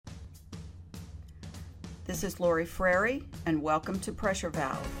This is Lori Frary, and welcome to Pressure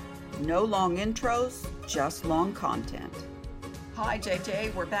Valve. No long intros, just long content. Hi,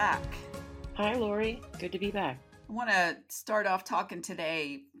 JJ, we're back. Hi, Lori. Good to be back. I want to start off talking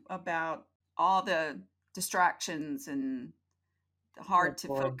today about all the distractions and the hard to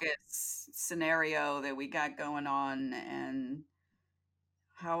focus scenario that we got going on, and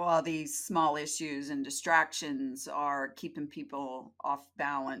how all these small issues and distractions are keeping people off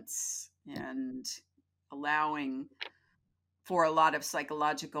balance and allowing for a lot of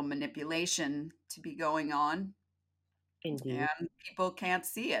psychological manipulation to be going on. Indeed. And people can't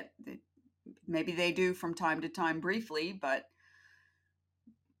see it. Maybe they do from time to time briefly, but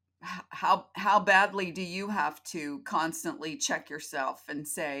how badly do you have to constantly check yourself and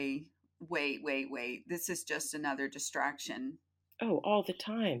say, wait, this is just another distraction? Oh, all the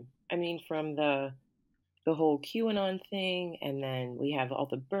time. I mean, from the whole QAnon thing, and then we have all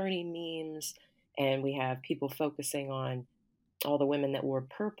the Bernie memes, and we have people focusing on all the women that wore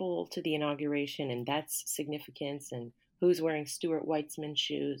purple to the inauguration, and that's significance, and who's wearing Stuart Weitzman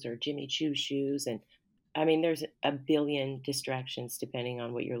shoes or Jimmy Choo shoes, and I mean, there's a billion distractions depending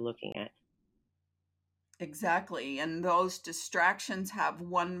on what you're looking at. Exactly. And those distractions have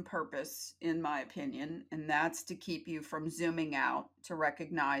one purpose, in my opinion, and that's to keep you from zooming out to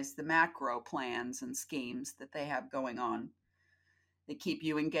recognize the macro plans and schemes that they have going on. They keep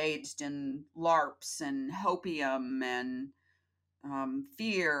you engaged in LARPs and hopium and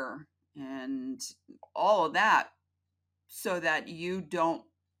fear and all of that, so that you don't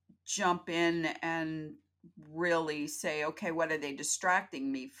jump in and really say, okay, what are they distracting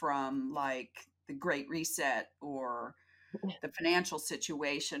me from? Like the Great Reset or the financial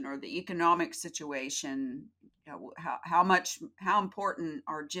situation or the economic situation. You know, how important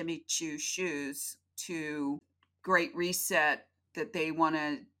are Jimmy Choo shoes to Great Reset, that they want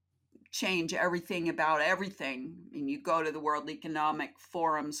to change everything about everything? I mean, you go to the World Economic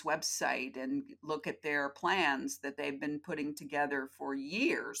Forum's website and look at their plans that they've been putting together for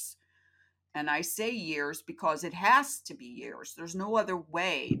years. And I say years because it has to be years. There's no other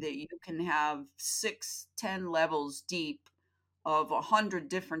way that you can have 6, 10 levels deep of 100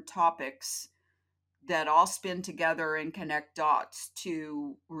 different topics that all spin together and connect dots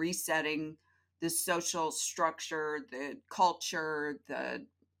to resetting the social structure, the culture, the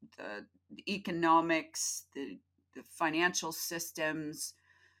economics, the financial systems,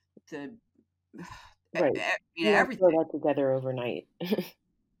 the Right. You don't throw everything. that together overnight.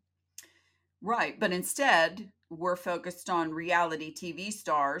 Right, but instead we're focused on reality TV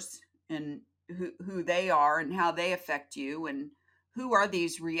stars and who they are and how they affect you. And who are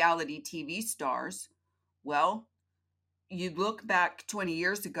these reality TV stars? Well, you look back 20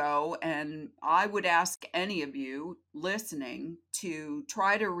 years ago, and I would ask any of you listening to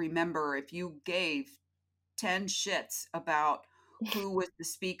try to remember if you gave 10 shits about who was the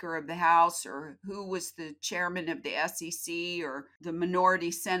Speaker of the House or who was the chairman of the SEC or the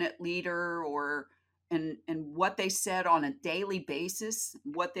minority Senate leader, or and what they said on a daily basis,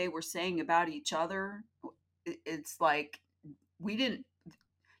 what they were saying about each other. It's like we didn't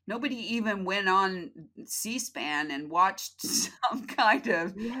nobody even went on C-SPAN and watched some kind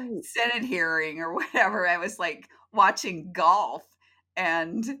of Right. Senate hearing or whatever. I was like watching golf.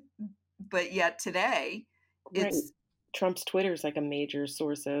 And but yet today Right. it's Trump's Twitter is like a major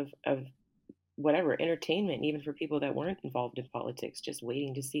source of whatever entertainment, even for people that weren't involved in politics, just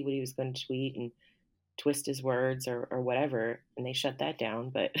waiting to see what he was going to tweet and twist his words or whatever. And they shut that down.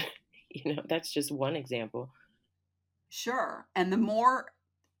 But, that's just one example. sure. And the more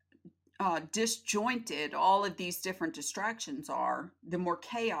disjointed all of these different distractions are, the more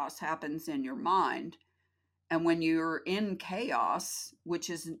chaos happens in your mind. And when you're in chaos, which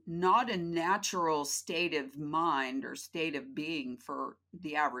is not a natural state of mind or state of being for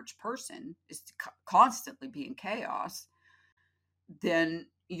the average person, is to constantly be in chaos, then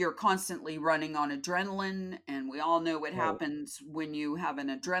you're constantly running on adrenaline. And we all know what Right. happens when you have an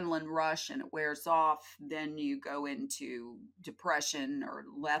adrenaline rush and it wears off. Then you go into depression or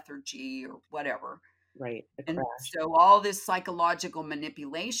lethargy or whatever. Right. A And crash. so all this psychological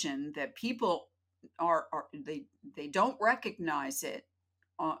manipulation that people are they don't recognize it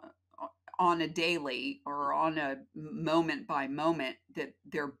on, on a daily or on a moment by moment, that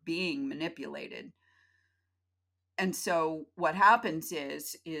they're being manipulated. And so what happens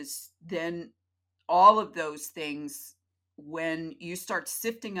is then all of those things, when you start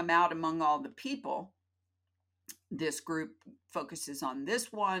sifting them out among all the people, this group focuses on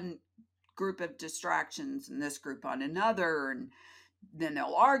this one group of distractions and this group on another, and then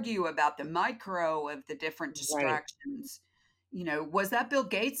they'll argue about the micro of the different Right. distractions. Was that Bill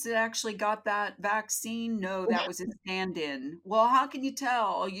Gates that actually got that vaccine? No, that was his stand-in. Well, how can you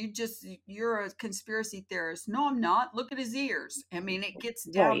tell? You're a conspiracy theorist. No, I'm not. Look at his ears. I mean, it gets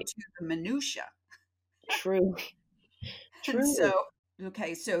down Right. to the minutia. True. And so, True.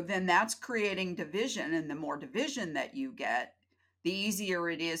 okay, so then that's creating division, and the more division that you get, the easier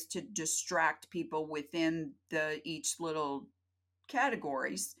it is to distract people within the each little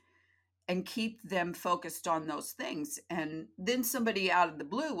categories and keep them focused on those things. And then somebody out of the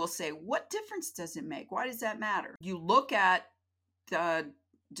blue will say, "What difference does it make? Why does that matter?" You look at the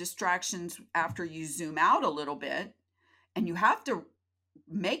distractions after you zoom out a little bit, and you have to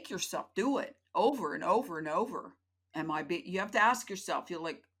make yourself do it over and over and over. You have to ask yourself, you're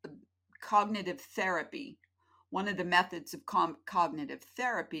like cognitive therapy. One of the methods of cognitive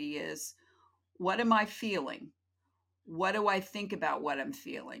therapy is, what am I feeling? What do I think about what I'm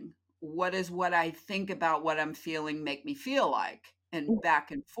feeling? What does what I think about what I'm feeling make me feel like? And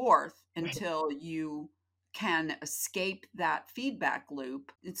back and forth Right. until you can escape that feedback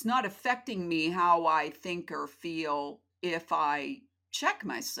loop. It's not affecting me how I think or feel if I check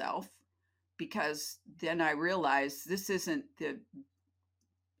myself, because then I realize this isn't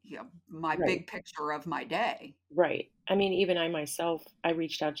my Right. big picture of my day. Right. I mean, even I myself, I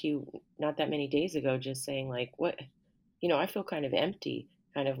reached out to you not that many days ago, just saying like, what, I feel kind of empty,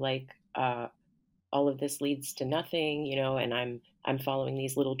 kind of like, all of this leads to nothing, and I'm following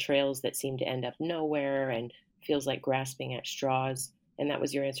these little trails that seem to end up nowhere and feels like grasping at straws. And that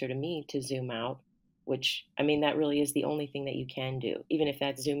was your answer to me, to zoom out, which, I mean, that really is the only thing that you can do, even if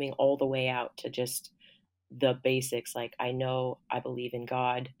that's zooming all the way out to just the basics. Like, I know I believe in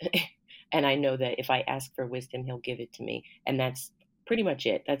God, and I know that if I ask for wisdom, He'll give it to me. And that's pretty much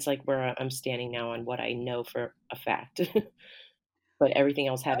it. That's like where I'm standing now on what I know for a fact. But everything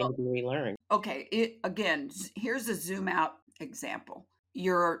else having to be relearned. Okay, here's a zoom out example.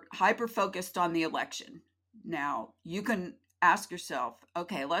 You're hyper focused on the election. Now, you can ask yourself,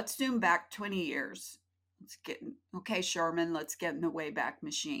 okay, let's zoom back 20 years. Okay, Sherman, let's get in the Wayback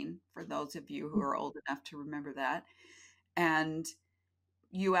Machine for those of you who are old enough to remember that. And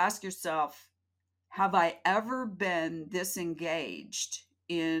you ask yourself, have I ever been this engaged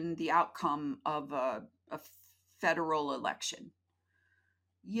in the outcome of a federal election?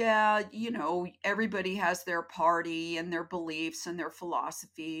 Yeah, everybody has their party and their beliefs and their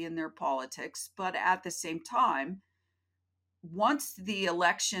philosophy and their politics. But at the same time, once the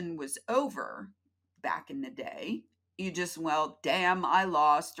election was over back in the day, you just, well, damn, I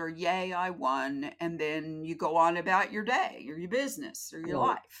lost, or yay, I won. And then you go on about your day or your business or your Right.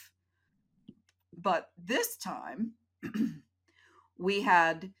 life. But this time, we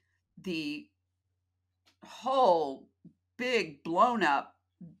had the whole big blown up,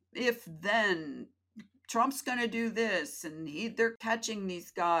 if then Trump's going to do this, and they're catching these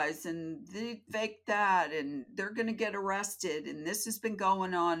guys and they fake that, and they're going to get arrested, and this has been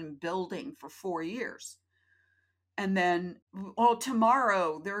going on and building for 4 years. And then, oh,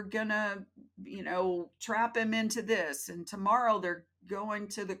 tomorrow they're going to, trap him into this, and tomorrow they're going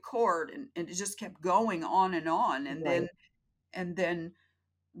to the court, and it just kept going on and on. And then Right. and then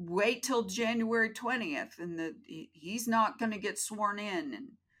wait till January 20th, and he's not going to get sworn in. And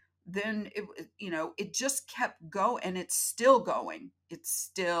then it just kept going, and it's still going. It's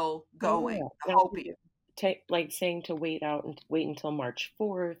still Oh going. yeah. The Now, hopium. like saying to wait until March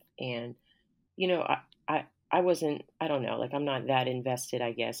 4th, and you know, I, I wasn't, I don't know, like I'm not that invested,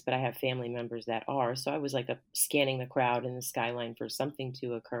 I guess, but I have family members that are. So I was like scanning the crowd in the skyline for something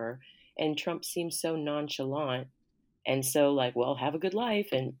to occur, and Trump seems so nonchalant and so like, well, have a good life,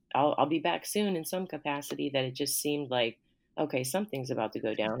 and I'll be back soon in some capacity, that it just seemed like, okay, something's about to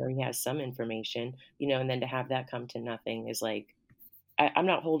go down, or he has some information, and then to have that come to nothing is like, I'm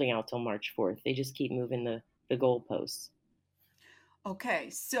not holding out till March 4th. They just keep moving the goalposts. Okay,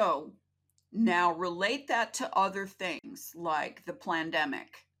 so now relate that to other things like the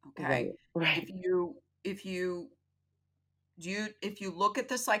pandemic. Okay, Right, right, if you if you if you look at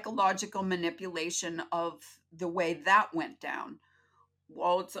the psychological manipulation of the way that went down,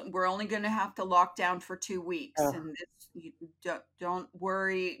 well, we're only going to have to lock down for 2 weeks, uh, and you don't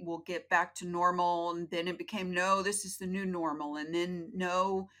worry, we'll get back to normal. And then it became, no, this is the new normal. And then,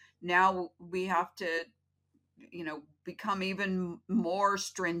 no, now we have to become even more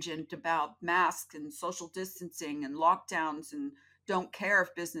stringent about masks and social distancing and lockdowns, and don't care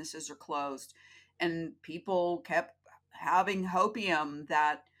if businesses are closed. And people kept having hopium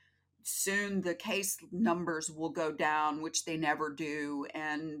that soon the case numbers will go down, which they never do.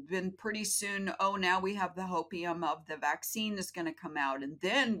 And then pretty soon, oh, now we have the hopium of the vaccine is going to come out, and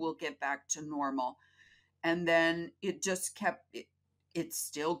then we'll get back to normal. And then it just it's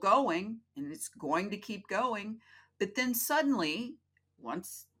still going and it's going to keep going. But then suddenly,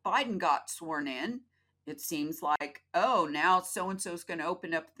 once Biden got sworn in, it seems like, oh, now so and so is going to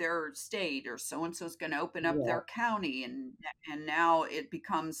open up their state, or so and so is going to open up Yeah. their county, and now it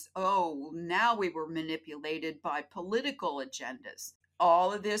becomes, oh, now we were manipulated by political agendas.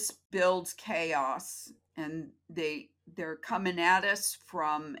 All of this builds chaos, and they're coming at us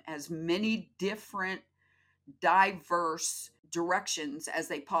from as many different diverse directions as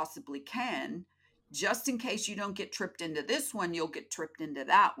they possibly can. Just in case you don't get tripped into this one, you'll get tripped into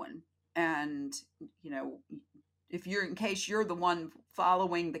that one. And, you know, if you're in case you're the one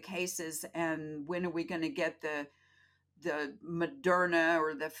following the cases, and when are we going to get the Moderna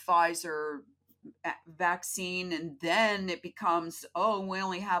or the Pfizer vaccine, and then it becomes, oh, we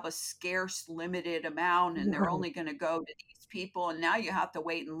only have a scarce limited amount and they're Right. only going to go to these people, and now you have to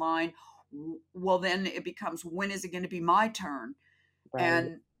wait in line. Well, then it becomes, when is it going to be my turn? Right.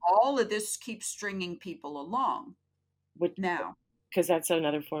 And all of this keeps stringing people along. Which, Now, because that's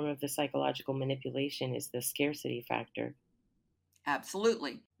another form of the psychological manipulation is the scarcity factor.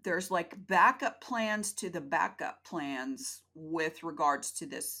 absolutely, there's like backup plans to the backup plans with regards to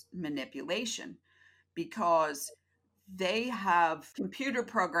this manipulation, because they have computer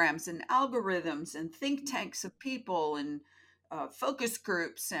programs and algorithms and think tanks of people and focus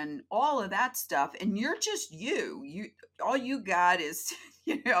groups and all of that stuff, and you're just you all you got is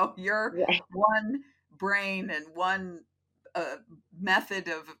your Right. one brain and one uh, method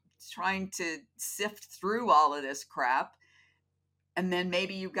of trying to sift through all of this crap, and then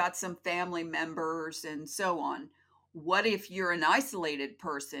maybe you've got some family members and so on. What if you're an isolated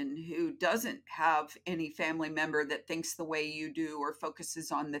person who doesn't have any family member that thinks the way you do or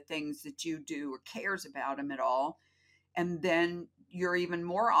focuses on the things that you do or cares about them at all? And then you're even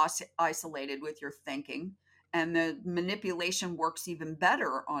more isolated with your thinking, and the manipulation works even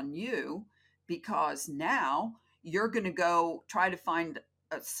better on you, because now you're going to go try to find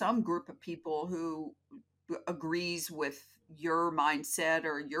some group of people who agrees with your mindset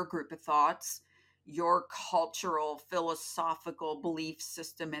or your group of thoughts, your cultural, philosophical belief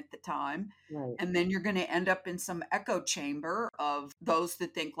system at the time. Right. And then you're going to end up in some echo chamber of those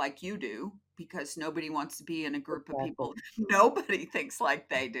that think like you do, because nobody wants to be in a group of Exactly. people nobody thinks like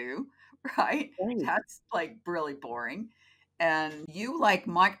they do, right? Right. That's like really boring. And you like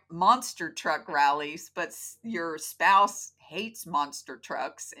monster truck rallies, but your spouse hates monster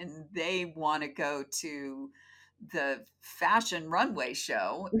trucks and they want to go to the fashion runway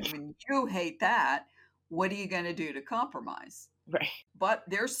show. I mean, you hate that. What are you going to do to compromise? Right. But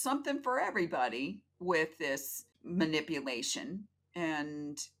there's something for everybody with this manipulation.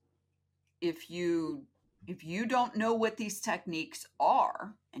 And if you don't know what these techniques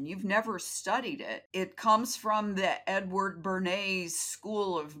are and you've never studied it, it comes from the Edward Bernays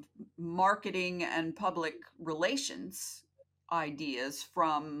School of Marketing and Public Relations ideas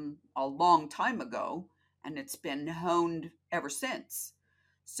from a long time ago, and it's been honed ever since.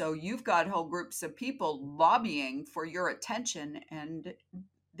 So you've got whole groups of people lobbying for your attention, and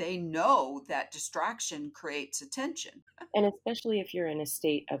they know that distraction creates attention. And especially if you're in a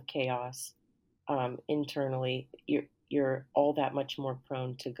state of chaos internally, you're all that much more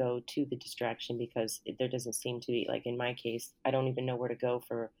prone to go to the distraction because there doesn't seem to be, like in my case, I don't even know where to go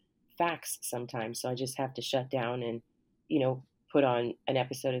for facts sometimes. So I just have to shut down and, you know, put on an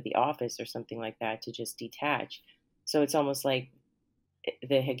episode of The Office or something like that to just detach. So it's almost like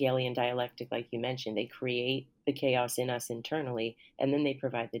the Hegelian dialectic, like you mentioned, they create the chaos in us internally, and then they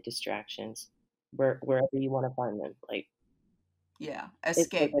provide the distractions wherever you want to find them. Like Yeah, it's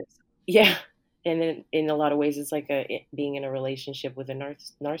like escape. a, yeah, and in a lot of ways, it's like being in a relationship with a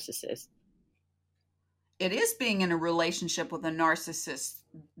narcissist. It is being in a relationship with a narcissist.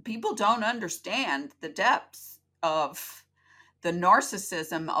 People don't understand the depths of the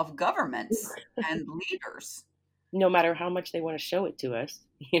narcissism of governments and leaders. No matter how much they want to show it to us,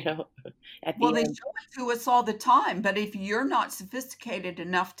 you know, at Well, the they end, show it to us all the time, but if you're not sophisticated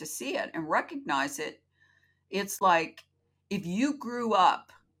enough to see it and recognize it, it's like if you grew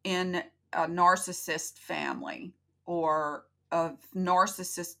up in a narcissist family or a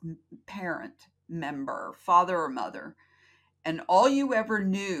narcissist parent member, father or mother, and all you ever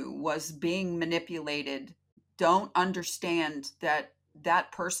knew was being manipulated, don't understand that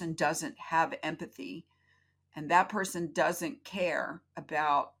that person doesn't have empathy and that person doesn't care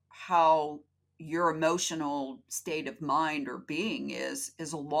about how your emotional state of mind or being is,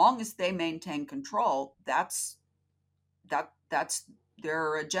 as long as they maintain control, that's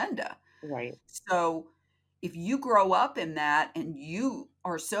their agenda. right, So if you grow up in that and you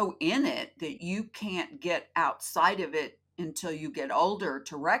are so in it that you can't get outside of it until you get older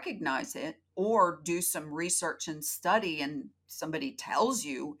to recognize it, or do some research and study and somebody tells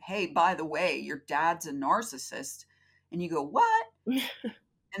you, hey, by the way, your dad's a narcissist, and you go, what?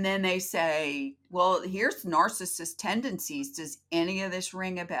 And then they say, well, here's narcissist tendencies, does any of this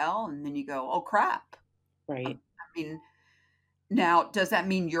ring a bell? And then you go, oh crap. Right. I mean, now, does that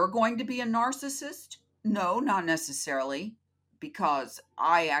mean you're going to be a narcissist? No, not necessarily, because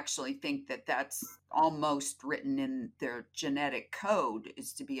I actually think that that's almost written in their genetic code,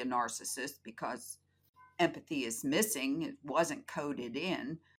 is to be a narcissist, because empathy is missing. It wasn't coded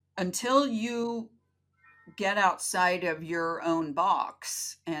in. Until you get outside of your own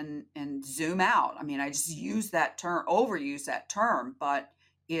box and zoom out. I mean, I just use that term, overuse that term, but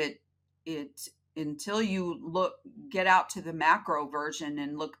it until you get out to the macro version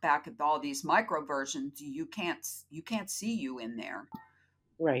and look back at all these micro versions, you can't see you in there.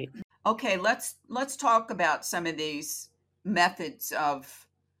 Right. Okay, let's talk about some of these methods of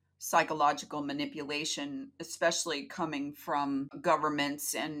psychological manipulation, especially coming from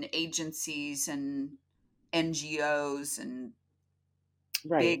governments and agencies and NGOs and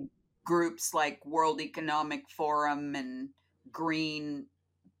Right. big groups like World Economic Forum and green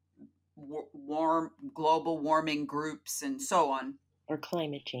warm global warming groups and so on. Or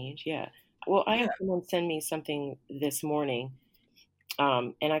climate change. Yeah. Well, I Yeah. had someone send me something this morning,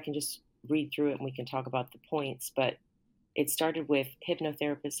 and I can just read through it and we can talk about the points. But it started with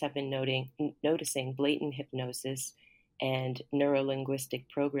hypnotherapists have been noticing blatant hypnosis and neurolinguistic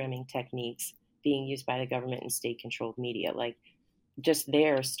programming techniques being used by the government and state controlled media. Like just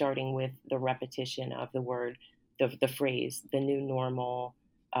there, starting with the repetition of the word, the phrase, the new normal,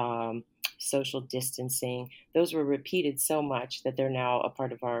 um, social distancing, those were repeated so much that they're now a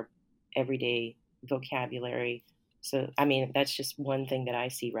part of our everyday vocabulary. So, I mean, that's just one thing that I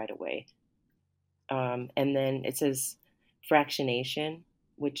see right away. And then it says fractionation,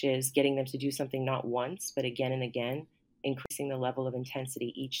 which is getting them to do something not once, but again and again, increasing the level of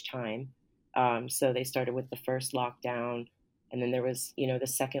intensity each time. So they started with the first lockdown, and then there was, the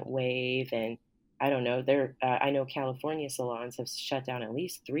second wave, and I don't know. I know California salons have shut down at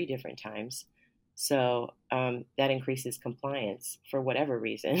least 3 different times, so that increases compliance for whatever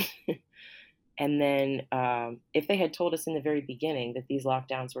reason. And then if they had told us in the very beginning that these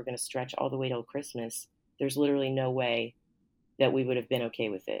lockdowns were going to stretch all the way till Christmas, there's literally no way that we would have been okay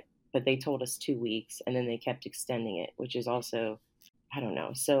with it. But they told us 2 weeks, and then they kept extending it, which is also, I don't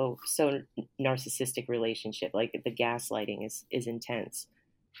know, so narcissistic relationship. Like the gaslighting is intense.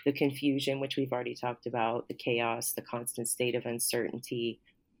 The confusion, which we've already talked about, the chaos, the constant state of uncertainty.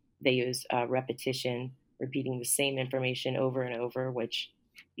 They use repetition, repeating the same information over and over, which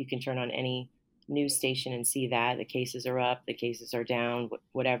you can turn on any news station and see that the cases are up, the cases are down,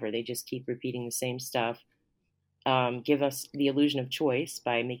 whatever. They just keep repeating the same stuff. Give us the illusion of choice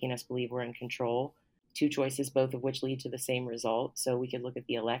by making us believe we're in control. 2 choices, both of which lead to the same result. So we could look at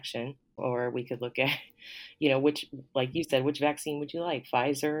the election, or we could look at, which, like you said, which vaccine would you like,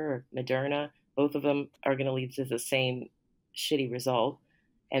 Pfizer or Moderna? Both of them are going to lead to the same shitty result.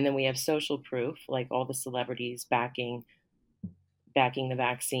 And then we have social proof, like all the celebrities backing the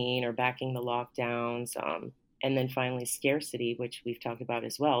vaccine or backing the lockdowns. And then finally, scarcity, which we've talked about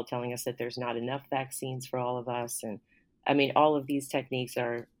as well, telling us that there's not enough vaccines for all of us. And I mean, all of these techniques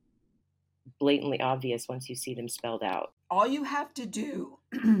are blatantly obvious once you see them spelled out. All you have to do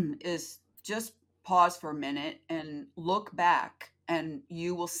is just pause for a minute and look back, and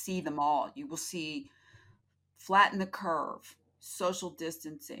you will see them all. You will see flatten the curve, social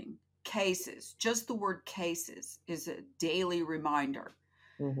distancing, cases. Just the word cases is a daily reminder.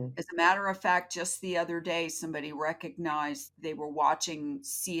 Mm-hmm. As a matter of fact, just the other day, somebody recognized they were watching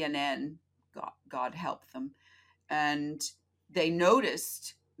CNN, God help them, and they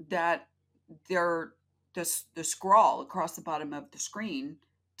noticed that the scroll across the bottom of the screen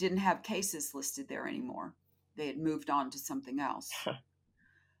didn't have cases listed there anymore. They had moved on to something else.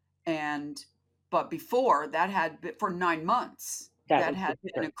 And but before that had been for 9 months, that had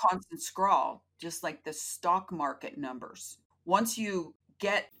been a constant scroll, just like the stock market numbers. Once you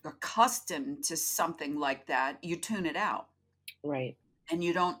get accustomed to something like that, you tune it out. Right. And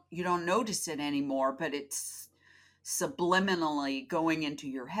you don't notice it anymore, but it's subliminally going into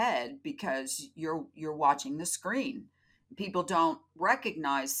your head because you're watching the screen. People don't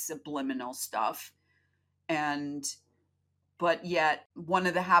recognize subliminal stuff, but yet one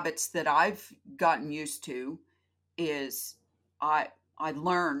of the habits that I've gotten used to is I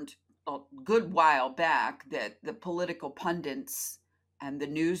learned a good while back that the political pundits and the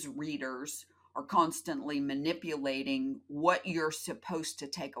news readers are constantly manipulating what you're supposed to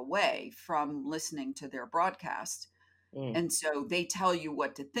take away from listening to their broadcast. Mm. And so they tell you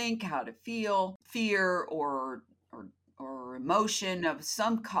what to think, how to feel, fear or or emotion of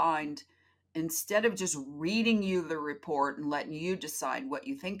some kind, instead of just reading you the report and letting you decide what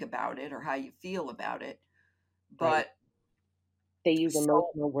you think about it or how you feel about it. Right. But They use so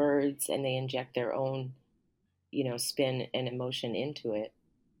emotional words and they inject their own, spin and emotion into it.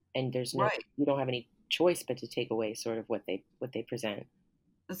 And right. you don't have any choice but to take away sort of what they present.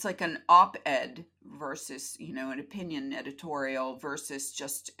 It's like an op-ed versus, an opinion editorial versus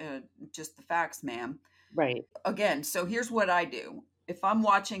just the facts, ma'am. Right. Again, so here's what I do. If I'm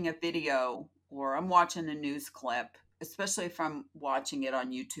watching a video or I'm watching a news clip, especially if I'm watching it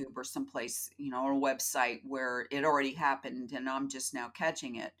on YouTube or someplace, on a website where it already happened and I'm just now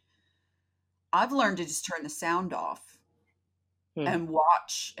catching it, I've learned to just turn the sound off Hmm. and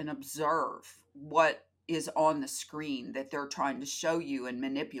watch and observe what is on the screen that they're trying to show you and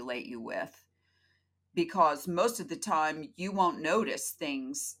manipulate you with, because most of the time you won't notice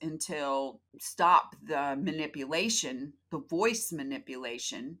things until stop the manipulation, the voice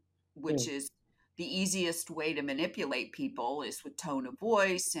manipulation, which Hmm. is the easiest way to manipulate people is with tone of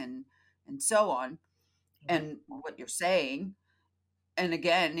voice and so on, and what you're saying. And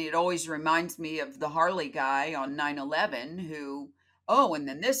again, it always reminds me of the Harley guy on 9/11 who, oh, and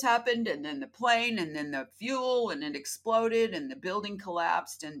then this happened, and then the plane, and then the fuel, and it exploded, and the building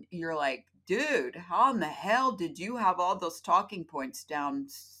collapsed. And you're like, dude, how in the hell did you have all those talking points down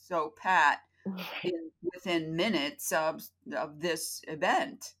so pat Right. within minutes of this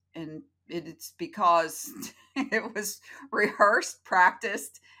event? And it's because it was rehearsed,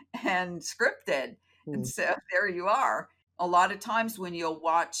 practiced, and scripted. And Hmm. so there you are. A lot of times when you'll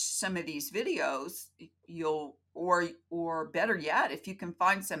watch some of these videos, you'll or better yet, if you can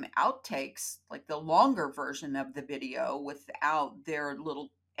find some outtakes, like the longer version of the video without their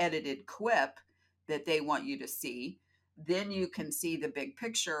little edited quip that they want you to see, then you can see the big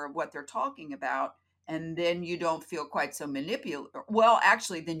picture of what they're talking about, and then you don't feel quite so well,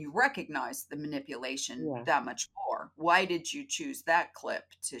 actually then you recognize the manipulation Yeah. that much more. Why did you choose that clip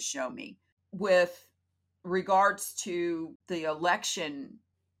to show me? With regards to the election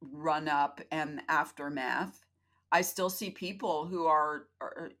run up and aftermath, I still see people who are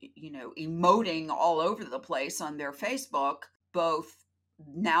emoting all over the place on their Facebook. Both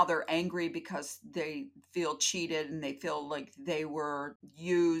now they're angry because they feel cheated and they feel like they were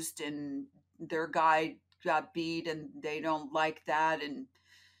used and their guy got beat and they don't like that, and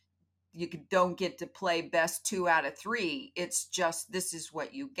don't get to play best two out of three. It's just this is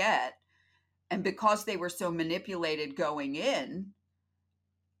what you get. And because they were so manipulated going in,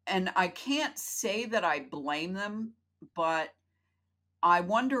 and I can't say that I blame them, but I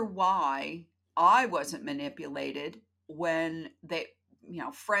wonder why I wasn't manipulated when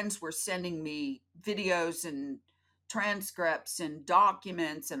friends were sending me videos and transcripts and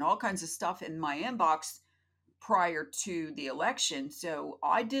documents and all kinds of stuff in my inbox prior to the election. So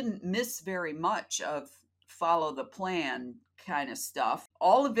I didn't miss very much of follow the plan kind of stuff.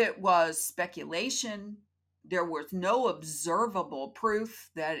 All of it was speculation. There was no observable proof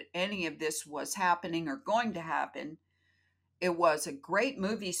that any of this was happening or going to happen. It was a great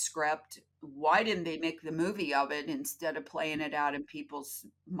movie script. Why didn't they make the movie of it instead of playing it out in people's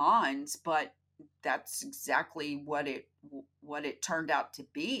minds? But that's exactly what it turned out to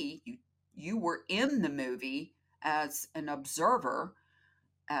be. You were in the movie as an observer,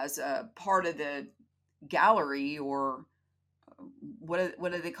 as a part of the gallery, or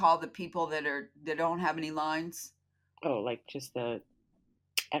what do they call the people that don't have any lines? Oh, like just the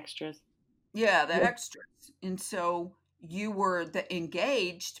extras. Yeah, the Yeah. extras. And so you were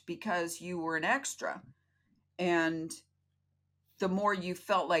engaged because you were an extra. And the more you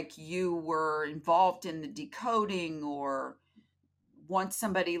felt like you were involved in the decoding, or once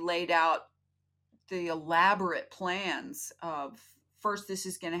somebody laid out the elaborate plans of first this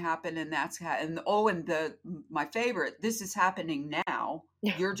is going to happen and and the my favorite, this is happening now,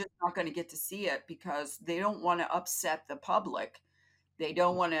 you're just not going to get to see it because they don't want to upset the public. They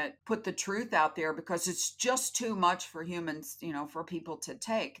don't want to put the truth out there because it's just too much for humans, for people to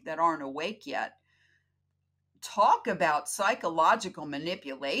take that aren't awake yet. Talk about psychological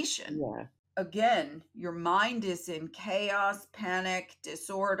manipulation. Yeah. Again, your mind is in chaos, panic,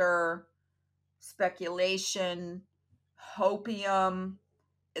 disorder, speculation, hopium.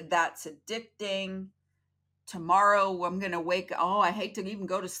 That's addicting. Tomorrow I'm going to I hate to even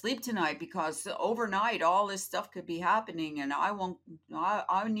go to sleep tonight because overnight all this stuff could be happening and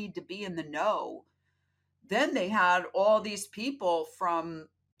I need to be in the know. Then they had all these people from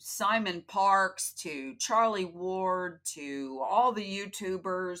Simon Parks to Charlie Ward to all the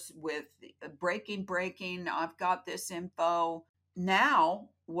YouTubers with breaking, I've got this info. Now,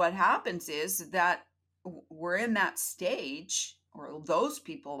 what happens is that we're in that stage, or those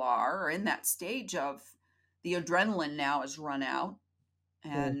people are in that stage of the adrenaline now is run out,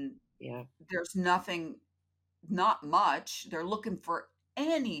 Mm, and yeah. there's nothing, not much. They're looking for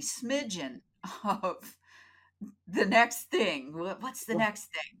any smidgen of the next thing. What's the Right. next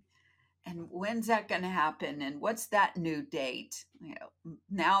thing? And when's that going to happen? And what's that new date?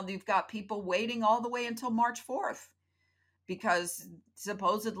 Now you've got people waiting all the way until March 4th because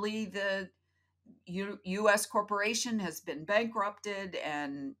supposedly the U.S. corporation has been bankrupted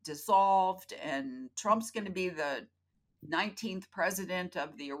and dissolved, and Trump's going to be the 19th president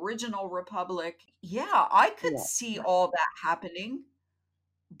of the original republic. Yeah, I could Yeah. see all that happening,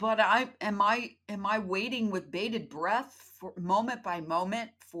 but am I waiting with bated breath for moment by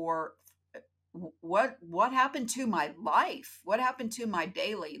moment for what happened to my life? What happened to my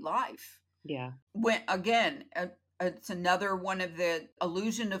daily life? Yeah. When again, it's another one of the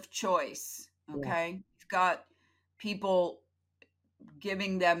illusion of choice. Yeah. Okay, you've got people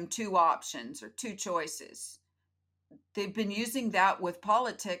giving them two options or two choices. They've been using that with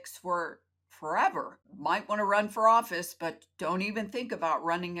politics for forever. Might want to run for office, but don't even think about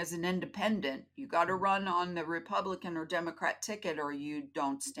running as an independent. You got to run on the Republican or Democrat ticket, or you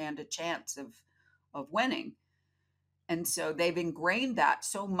don't stand a chance of winning. And so they've ingrained that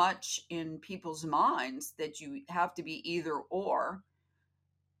so much in people's minds that you have to be either or.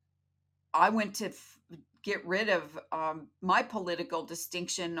 I went to get rid of my political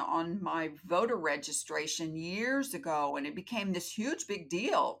distinction on my voter registration years ago, and it became this huge big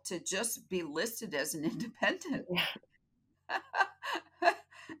deal to just be listed as an independent.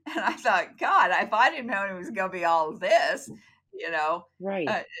 And I thought, God, if I didn't know it was going to be all this, you know, Right.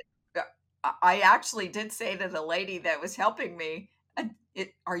 uh, I actually did say to the lady that was helping me,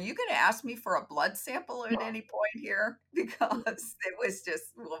 are you going to ask me for a blood sample at any point here? Because it was just,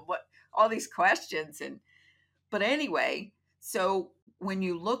 well, what, all these questions. But anyway, so when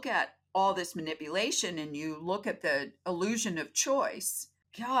you look at all this manipulation and you look at the illusion of choice,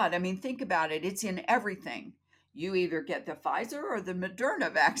 God, I mean, think about it. It's in everything. You either get the Pfizer or the Moderna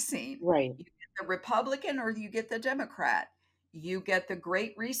vaccine. Right. You get the Republican or you get the Democrat. You get the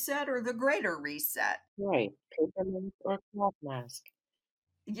Great Reset or the Greater Reset. Right. Paper mask or cloth mask.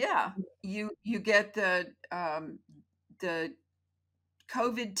 Yeah, you get the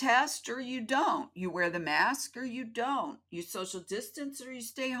COVID test or you don't. You wear the mask or you don't. You social distance or you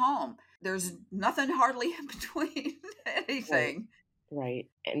stay home. There's nothing hardly in between Right. anything. Right.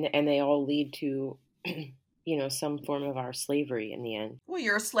 And they all lead to, some form of our slavery in the end. Well,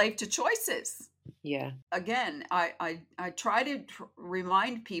 you're a slave to choices. Yeah. Again, I try to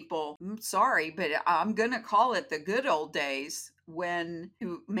remind people, I'm sorry, but I'm going to call it the good old days when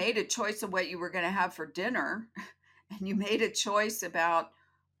you made a choice of what you were going to have for dinner and you made a choice about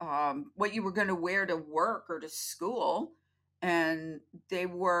what you were going to wear to work or to school. And they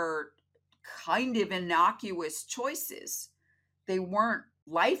were kind of innocuous choices. They weren't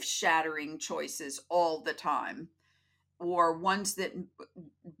life shattering choices all the time or ones that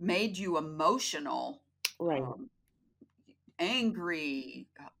made you emotional, Right. um, angry,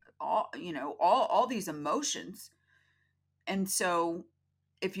 all these emotions. And so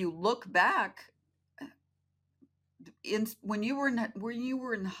if you look back in when you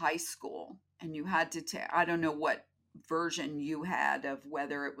were in high school and you had to take, I don't know what version you had of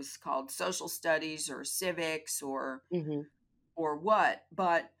whether it was called social studies or civics Hmm. or what,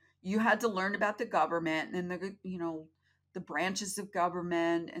 but you had to learn about the government and the branches of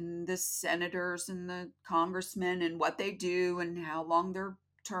government and the senators and the congressmen and what they do and how long their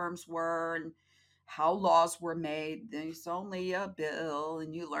terms were and how laws were made. There's only a bill,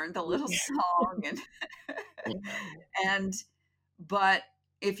 and you learned the little song and but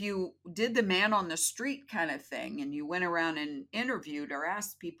if you did the man on the street kind of thing and you went around and interviewed or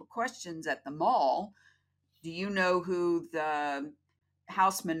asked people questions at the mall, do you know who the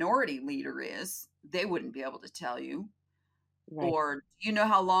House Minority Leader is? They wouldn't be able to tell you. Right. Or do you know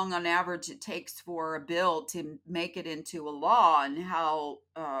how long on average it takes for a bill to make it into a law and how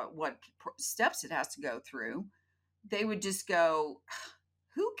what steps it has to go through? They would just go,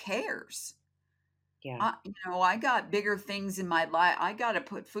 who cares? Yeah. I got bigger things in my life. I got to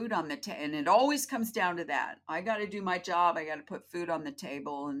put food on the table. And it always comes down to that. I got to do my job. I got to put food on the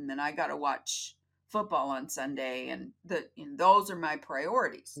table. And then I got to watch football on Sunday. And those are my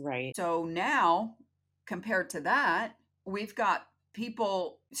priorities. Right. So now, compared to that, we've got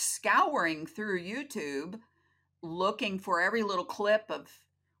people scouring through YouTube looking for every little clip of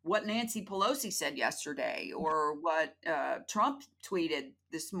what Nancy Pelosi said yesterday, or what Trump tweeted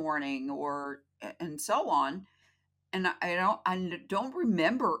this morning, or and so on. And I don't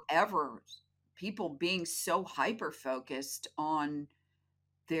remember ever people being so hyper focused on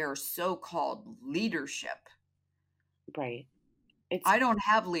their so-called leadership. Right. It's I don't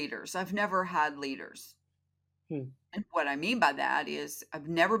have leaders. I've never had leaders. hmm, And what I mean by that is I've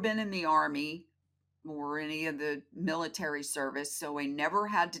never been in the army or any of the military service, so I never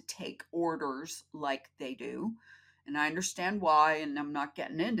had to take orders like they do. And I understand why, and I'm not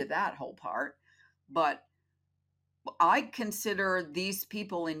getting into that whole part. But I consider these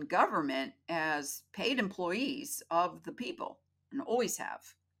people in government as paid employees of the people and always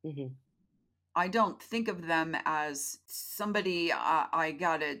have. mhm, I don't think of them as somebody I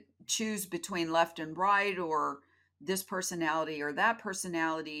got to choose between left and right, or this personality or that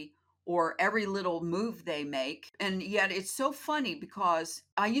personality, or every little move they make. And yet it's so funny because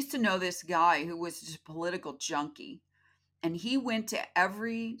I used to know this guy who was just a political junkie, and he went to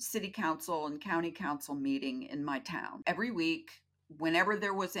every city council and county council meeting in my town every week, whenever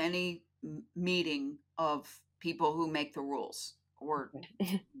there was any meeting of people who make the rules or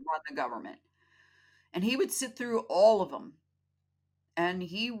okay. run the government. And he would sit through all of them, and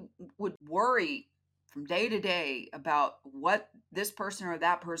he would worry from day to day about what this person or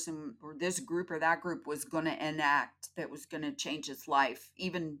that person or this group or that group was going to enact that was going to change his life,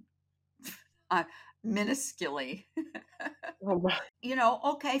 even uh, minusculely. Oh my,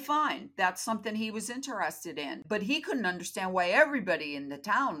 Okay, fine. That's something he was interested in. But he couldn't understand why everybody in the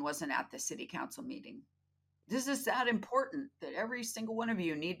town wasn't at the city council meeting. This is that important that every single one of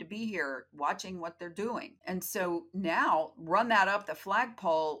you need to be here watching what they're doing. And so now run that up the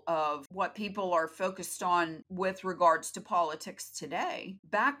flagpole of what people are focused on with regards to politics today.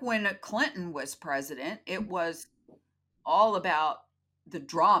 Back when Clinton was president, it was all about the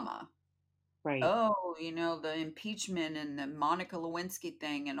drama. right. Oh, the impeachment and the Monica Lewinsky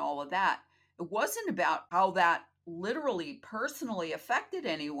thing and all of that. It wasn't about how that literally personally affected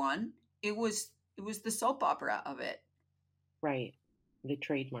anyone. It was the soap opera of it. Right. The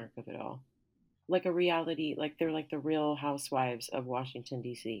trademark of it all. Like a reality, like they're like the real housewives of Washington,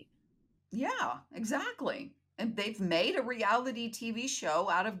 D.C. Yeah, exactly. And they've made a reality TV show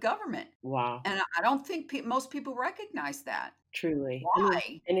out of government. Wow. And I don't think most people recognize that. Truly. I mean,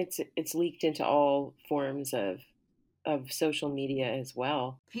 Why? and it's leaked into all forms of social media as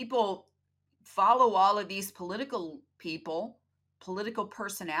well. People follow all of these political people, political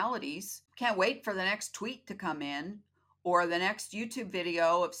personalities. Can't wait for the next tweet to come in, or the next YouTube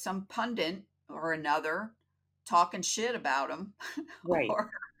video of some pundit or another talking shit about them. Right. Or,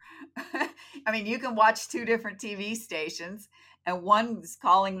 I mean, you can watch two different TV stations, and one's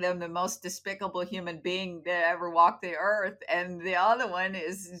calling them the most despicable human being that ever walked the earth, and the other one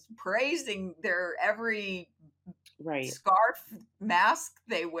is praising their every Right. scarf mask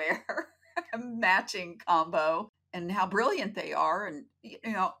they wear, matching combo, and how brilliant they are. And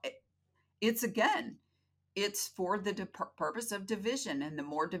it's again, it's for the purpose of division, and the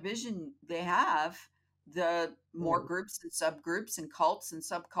more division they have, the more Mm, groups and subgroups and cults and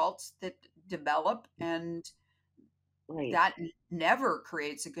subcults that develop, and right. that never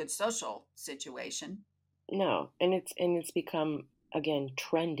creates a good social situation. No, and it's become again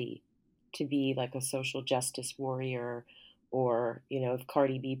trendy to be like a social justice warrior, or if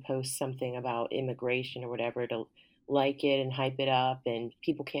Cardi B posts something about immigration or whatever, to like it and hype it up, and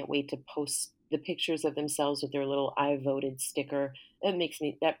people can't wait to post the pictures of themselves with their little "I voted" sticker. That makes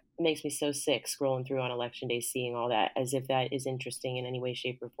me so sick scrolling through on election day, seeing all that, as if that is interesting in any way,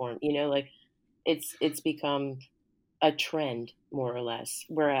 shape, or form. Like it's become a trend, more or less.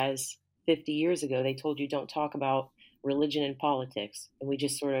 Whereas 50 years ago, they told you don't talk about religion and politics. And we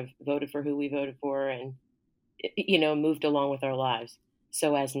just sort of voted for who we voted for, and, moved along with our lives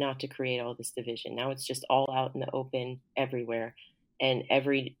so as not to create all this division. Now it's just all out in the open everywhere. And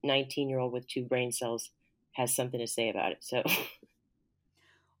every 19-year-old with two brain cells has something to say about it. So,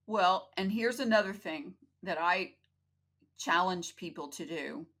 Well, and here's another thing that I challenge people to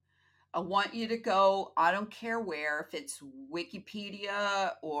do. I want you to go, I don't care where, if it's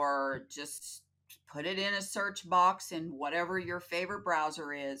Wikipedia or just put it in a search box in whatever your favorite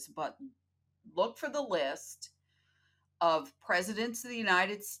browser is, but look for the list of presidents of the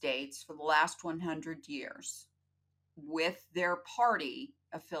United States for the last 100 years with their party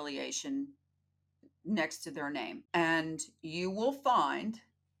affiliation next to their name. And you will find,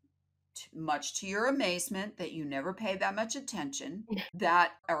 much to your amazement, that you never pay that much attention,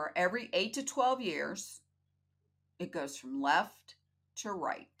 that are every 8 to 12 years, it goes from left to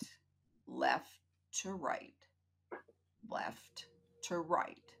right, left to right, left to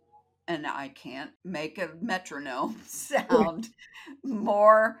right. And I can't make a metronome sound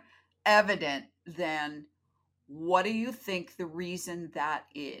more evident than, what do you think the reason that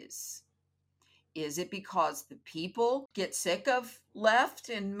is? Is it because the people get sick of left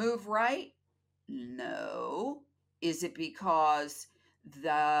and move right? No. Is it because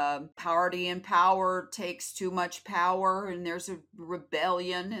the party in power takes too much power and there's a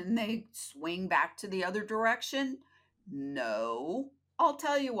rebellion and they swing back to the other direction? No. I'll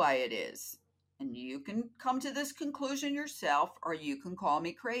tell you why it is. And you can come to this conclusion yourself or you can call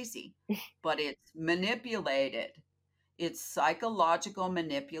me crazy. But it's manipulated, it's psychological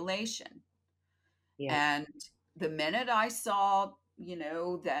manipulation. Yeah. And the minute I saw,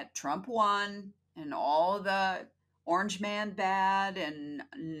 that Trump won and all the orange man bad and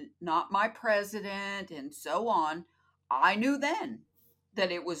not my president and so on, I knew then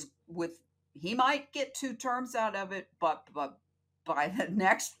that it was with, he might get 2 terms out of it, but by the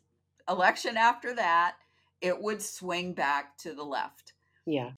next election after that, it would swing back to the left.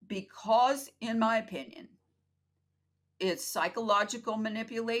 Yeah. Because, in my opinion, it's psychological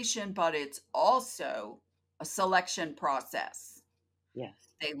manipulation, but it's also a selection process. Yes.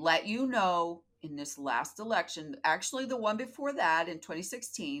 They let you know in this last election, actually the one before that in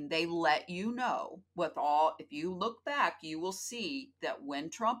 2016, they let you know with all, if you look back, you will see that when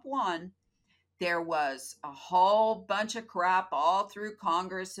Trump won, there was a whole bunch of crap all through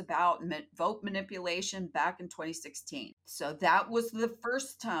Congress about vote manipulation back in 2016. So that was the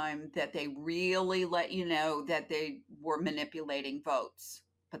first time that they really let you know that they were manipulating votes.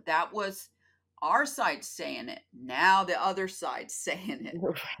 But that was our side saying it. Now the other side's saying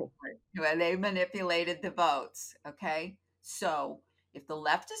it. When they manipulated the votes. Okay. So if the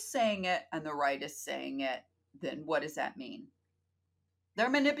left is saying it and the right is saying it, then what does that mean? They're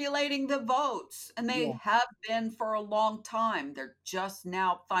manipulating the votes, and they Yeah. have been for a long time. They're just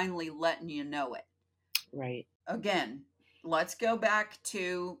now finally letting you know it. Right. Again, let's go back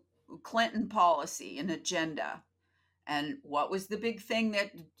to Clinton policy and agenda. And what was the big thing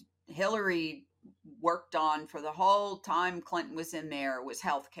that Hillary worked on for the whole time Clinton was in there was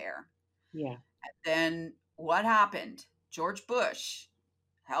healthcare. Yeah. And then what happened? George Bush,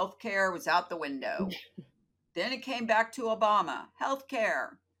 healthcare was out the window. Then it came back to Obama,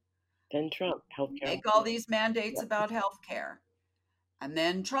 healthcare. Then Trump, healthcare. Make all these mandates Yeah. about healthcare. And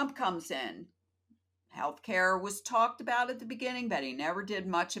then Trump comes in. Healthcare was talked about at the beginning, but he never did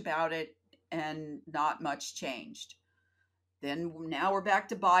much about it and not much changed. Then now we're back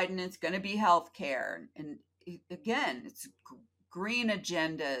to Biden. It's going to be healthcare. And again, it's green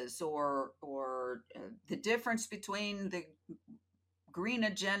agendas or the difference between the green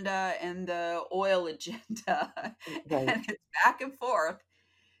agenda and the oil agenda. Right. And it's back and forth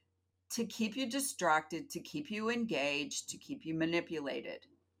to keep you distracted, to keep you engaged, to keep you manipulated.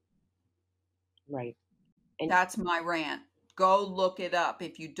 Right. And That's my rant. Go look it up.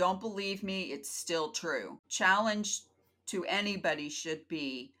 If you don't believe me, it's still true. Challenge to anybody should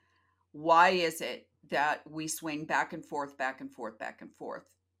be, why is it that we swing back and forth, back and forth, back and forth?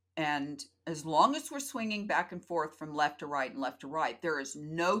 And as long as we're swinging back and forth from left to right and left to right, there is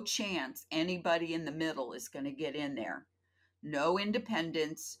no chance anybody in the middle is going to get in there. No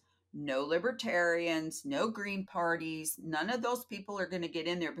independents, no libertarians, no green parties. None of those people are going to get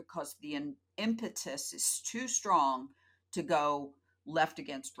in there because the impetus is too strong to go left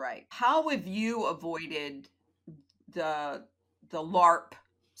against right. How have you avoided the LARP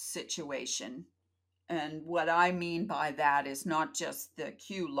situation? And what I mean by that is not just the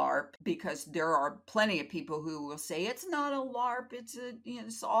Q LARP, because there are plenty of people who will say it's not a LARP.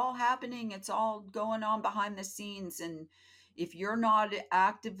 It's all happening. It's all going on behind the scenes. And if you're not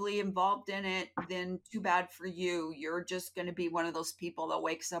actively involved in it, then too bad for you. You're just going to be one of those people that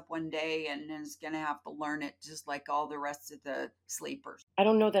wakes up one day and is going to have to learn it just like all the rest of the sleepers. I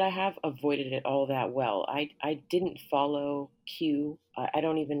don't know that I have avoided it all that well. I didn't follow Q. I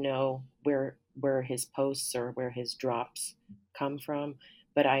don't even know where his posts or where his drops come from,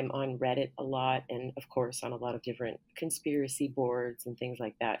 but I'm on Reddit a lot and of course on a lot of different conspiracy boards and things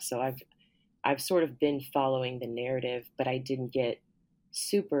like that. So I've sort of been following the narrative, but I didn't get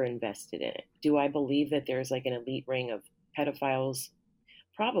super invested in it. Do I believe that there's like an elite ring of pedophiles?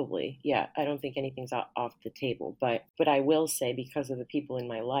 Probably, yeah. I don't think anything's off the table, but I will say, because of the people in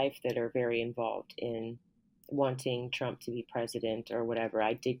my life that are very involved in wanting Trump to be president or whatever,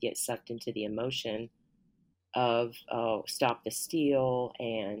 I did get sucked into the emotion of, oh, stop the steal,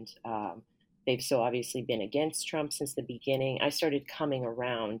 and they've so obviously been against Trump since the beginning. I started coming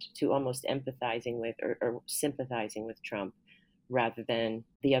around to almost empathizing with or sympathizing with Trump rather than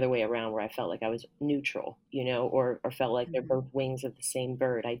the other way around where I felt like I was neutral, or felt like they're Mhm. both wings of the same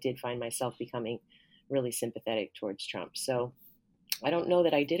bird. I did find myself becoming really sympathetic towards Trump. So I don't know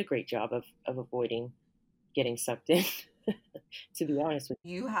that I did a great job of avoiding getting sucked in, to be honest with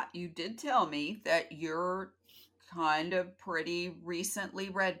You did tell me that you're kind of pretty recently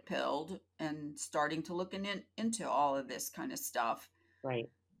red pilled and starting to look into all of this kind of stuff, you. Right.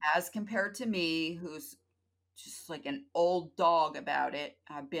 as compared to me, who's just like an old dog about it.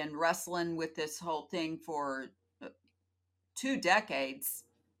 I've been wrestling with this whole thing for 2 decades.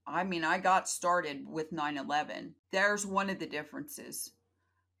 I mean, I got started with 9/11. There's one of the differences.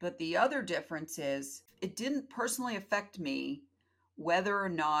 But the other difference is it didn't personally affect me whether or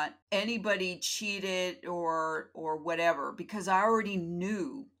not anybody cheated or whatever, because I already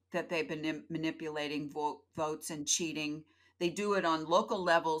knew that they've been manipulating votes and cheating. They do it on local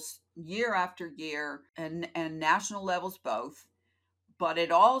levels year after year, and national levels both. But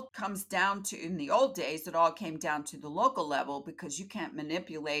it all comes down to, in the old days, it all came down to the local level, because you can't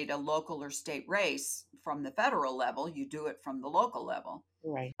manipulate a local or state race from the federal level. You do it from the local level.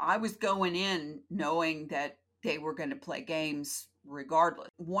 Right. I was going in knowing that they were going to play games regardless.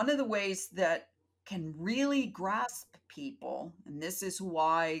 One of the ways that can really grasp people, and this is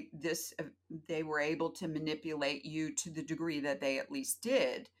why they were able to manipulate you to the degree that they at least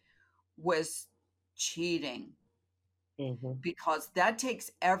did, was cheating, Hmm. because that takes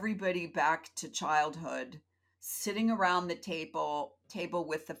everybody back to childhood, sitting around the table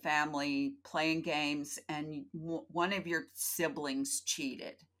with the family playing games, and one of your siblings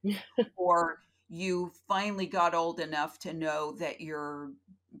cheated, or you finally got old enough to know that your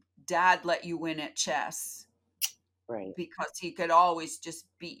dad let you win at chess Right. because he could always just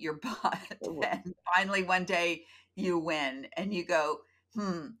beat your butt. R- And finally, one day you win and you go,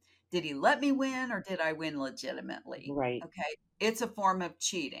 hmm, did he let me win or did I win legitimately? Right. Okay. It's a form of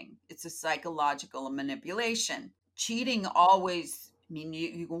cheating, it's a psychological manipulation. Cheating always, I mean,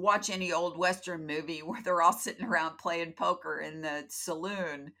 you can watch any old Western movie where they're all sitting around playing poker in the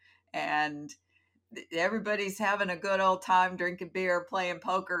saloon, and everybody's having a good old time drinking beer, playing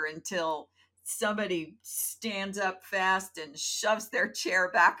poker, until somebody stands up fast and shoves their chair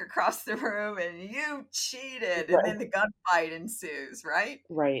back across the room and you cheated, and Right. then the gunfight ensues, right?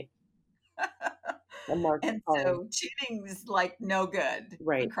 Right. A marked And time. so cheating is like no good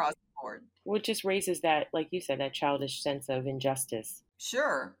Right. across the board. Well, it just raises that, like you said, that childish sense of injustice.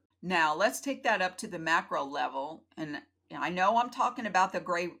 Sure. Now let's take that up to the macro level. And I know I'm talking about the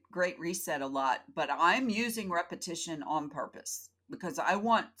great reset a lot, but I'm using repetition on purpose, because I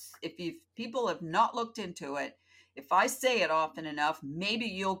want, if you people have not looked into it, if I say it often enough, maybe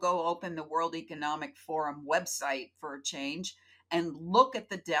you'll go open the World Economic Forum website for a change and look at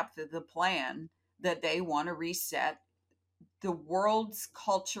the depth of the plan that they want to reset the world's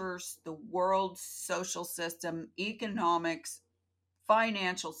cultures, the world's social system, economics,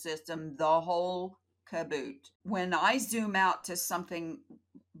 financial system, the whole caboot. When I zoom out to something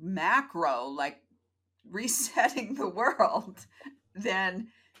macro, like resetting the world,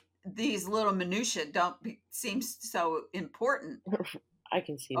 then these little minutiae don't seem so important. I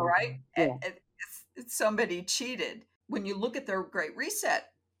can see All that. right. Yeah. Somebody cheated. When you look at their Great Reset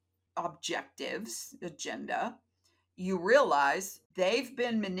objectives, agenda, you realize they've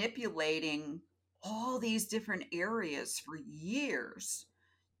been manipulating all these different areas for years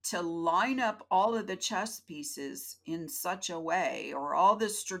to line up all of the chess pieces in such a way, or all the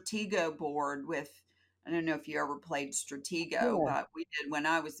Stratego board with, I don't know if you ever played Stratego, Yeah. but we did when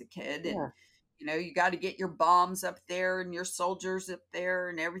I was a kid. And Yeah. you got to get your bombs up there and your soldiers up there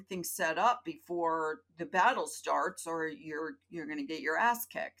and everything set up before the battle starts, or you're going to get your ass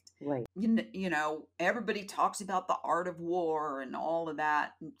kicked. Right. Everybody talks about the art of war and all of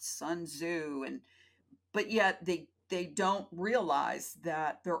that, and Sun Tzu, and but yet they don't realize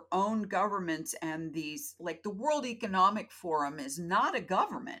that their own governments, and these, like the World Economic Forum, is not a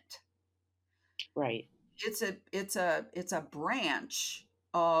government. Right. It's a branch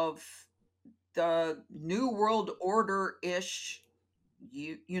of the New World Order ish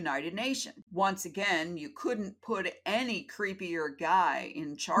United Nations. Once again, you couldn't put any creepier guy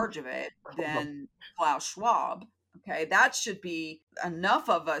in charge of it than Klaus Schwab. Okay, that should be enough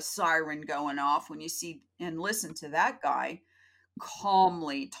of a siren going off when you see and listen to that guy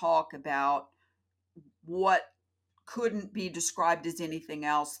calmly talk about what couldn't be described as anything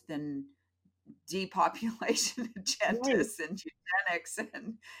else than depopulation Right. agendas and eugenics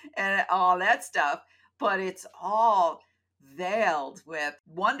and all that stuff, but it's all veiled with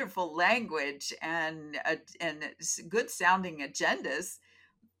wonderful language and good sounding agendas.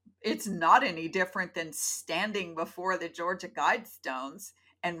 It's not any different than standing before the Georgia Guidestones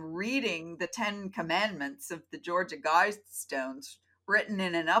and reading the 10 commandments of the Georgia Guidestones written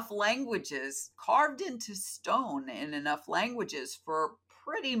in enough languages, carved into stone in enough languages for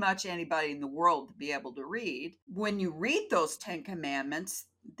pretty much anybody in the world to be able to read. When you read those 10 commandments,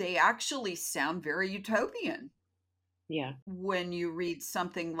 they actually sound very utopian. Yeah. When you read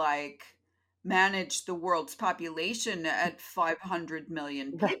something like manage the world's population at 500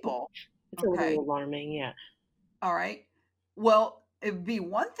 million Right. people. It's a little Okay. alarming. Yeah. All right. Well, it'd be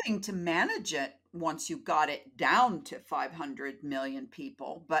one thing to manage it once you got it down to 500 million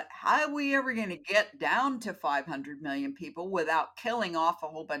people, but how are we ever going to get down to 500 million people without killing off a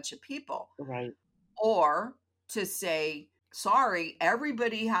whole bunch of people? Right. Or to say, sorry,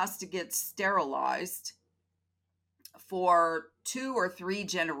 everybody has to get sterilized for 2 or 3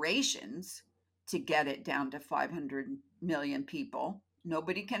 generations to get it down to 500 million people.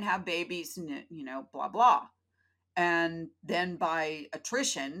 Nobody can have babies, blah, blah. And then by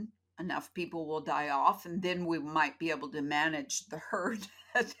attrition, enough people will die off, and then we might be able to manage the herd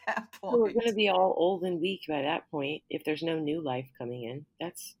at that So we're going to point. be all old and weak by that point if there's no new life coming in.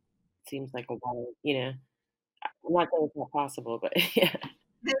 That's seems like a wild, I'm not saying it's not possible, but yeah.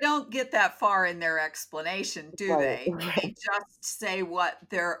 They don't get that far in their explanation, do Right. they? They Right. just say what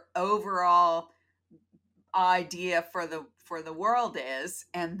their overall idea for the world is,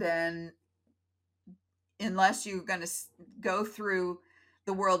 and then unless you're going to go through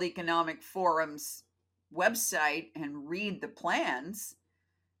the World Economic Forum's website and read the plans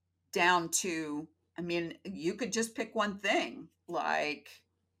down to, I mean, you could just pick one thing like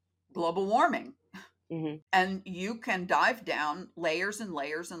global warming, Hmm. and you can dive down layers and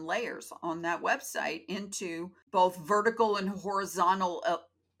layers and layers on that website into both vertical and horizontal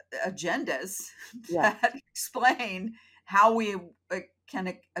agendas Yeah. that explain how we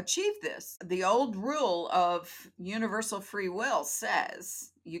can achieve this. The old rule of universal free will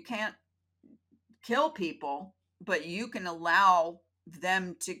says you can't kill people, but you can allow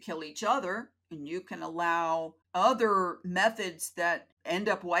them to kill each other, and you can allow other methods that end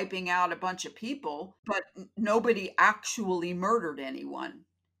up wiping out a bunch of people, but nobody actually murdered anyone.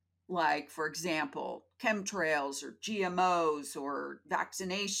 Like, for example, chemtrails or GMOs or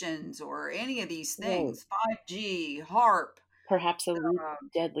vaccinations or any of these Right. things, 5G, HARP, Perhaps a least um,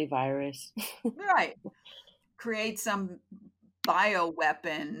 deadly virus. right? Create some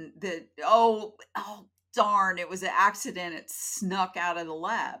bioweapon that, oh, darn, it was an accident. It snuck out of the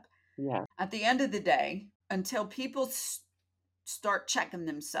lab. Yeah. At the end of the day, until people start checking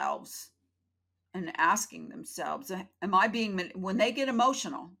themselves and asking themselves, am I being, when they get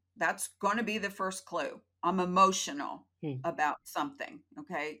emotional, that's going to be the first clue. I'm emotional Hmm. about something.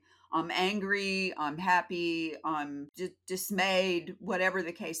 Okay. I'm angry, I'm happy, I'm dismayed, whatever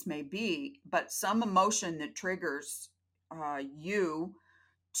the case may be. But some emotion that triggers you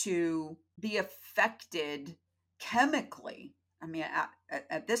to be affected chemically. I mean,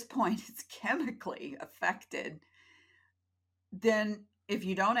 at this point, it's chemically affected. Then if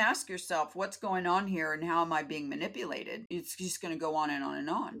you don't ask yourself what's going on here and how am I being manipulated, it's just going to go on and on and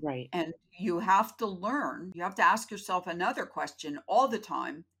on. Right. And you have to learn, you have to ask yourself another question all the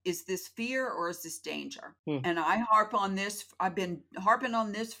time: is this fear or is this danger? Hmm. And I harp on this, I've been harping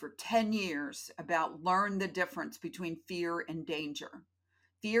on this for 10 years about learn the difference between fear and danger.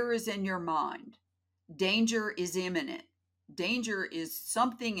 Fear is in your mind, danger is imminent. Danger is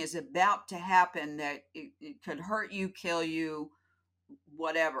something is about to happen that it could hurt you, kill you,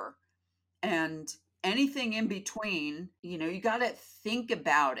 whatever. And anything in between, you got to think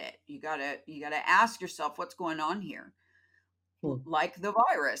about it. You got to ask yourself what's going on here. Hmm. Like the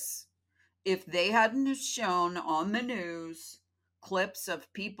virus. If they hadn't shown on the news clips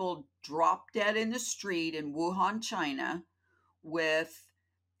of people drop dead in the street in Wuhan, China, with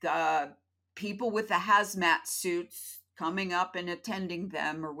the people with the hazmat suits coming up and attending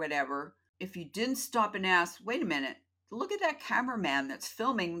them or whatever, if you didn't stop and ask, wait a minute, look at that cameraman that's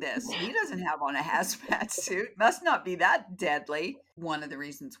filming this. He doesn't have on a hazmat suit. Must not be that deadly. One of the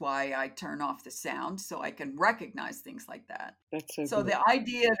reasons why I turn off the sound so I can recognize things like that. That's so So good. the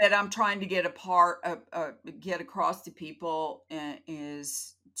idea that I'm trying to get across to people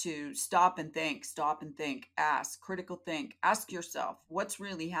is to stop and think, ask, critical think, ask yourself, what's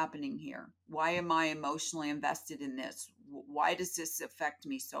really happening here? Why am I emotionally invested in this? Why does this affect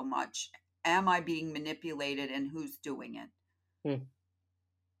me so much? Am I being manipulated, and who's doing it? Hmm.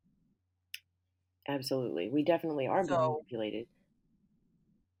 Absolutely. We definitely are being So, manipulated.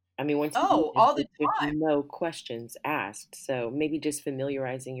 I mean, once you do oh, this, all the there's time. no questions asked. So maybe just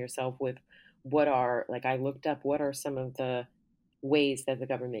familiarizing yourself with what are, like I looked up, what are some of the ways that the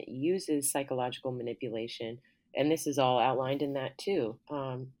government uses psychological manipulation. And this is all outlined in that too.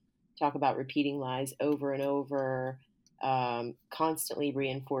 Talk about repeating lies over and over, constantly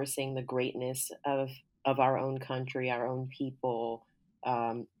reinforcing the greatness of our own country, our own people,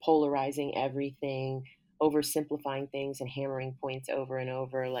 polarizing everything, oversimplifying things and hammering points over and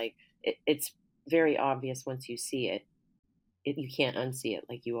over. Like it's very obvious once you see it. You can't unsee it,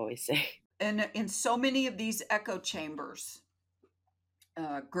 like you always say. And in so many of these echo chambers,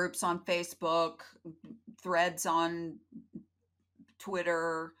 groups on Facebook, threads on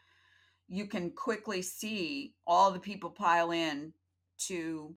Twitter, you can quickly see all the people pile in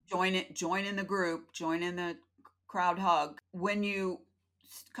to join in the group, join in the crowd hug. When you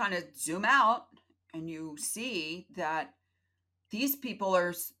kind of zoom out and you see that these people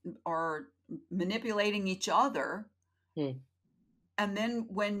are manipulating each other, Hmm. and then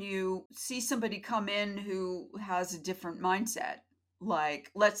when you see somebody come in who has a different mindset,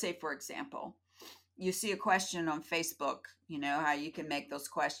 like let's say for example, you see a question on Facebook, you know how you can make those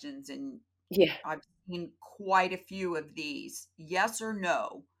questions, and Yeah. I've seen quite a few of these. Yes or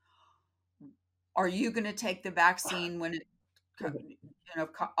no? Are you going to take the vaccine when it, Right.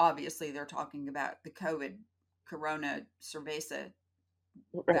 obviously they're talking about the COVID Corona Cerveza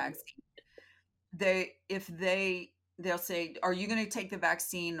Right. vaccine. If they'll say, are you going to take the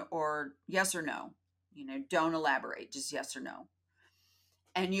vaccine or yes or no? Don't elaborate, just yes or no.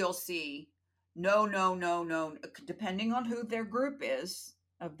 And you'll see no, no, no, no, depending on who their group is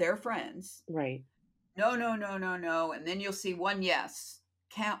of their friends. Right. No, no, no, no, no. And then you'll see one yes.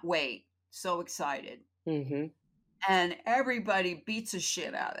 Can't wait. So excited. Mm-hmm. And everybody beats the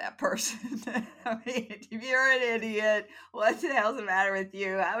shit out of that person. I mean, if you're an idiot, what the hell's the matter with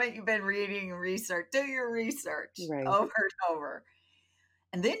you? Haven't you been reading research? Do your research Right. over and over.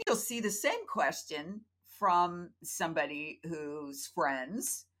 And then you'll see the same question from somebody whose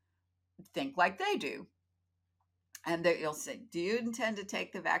friends think like they do. And you'll say, do you intend to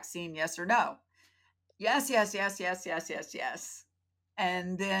take the vaccine? Yes or no? Yes, yes, yes, yes, yes, yes, yes.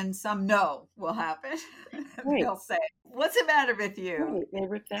 And then some no will happen. Right. They'll say, what's the matter with you? Right. They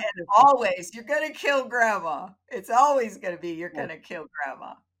rip that And person. always, you're going to kill grandma. It's always going to be, you're Yes. going to kill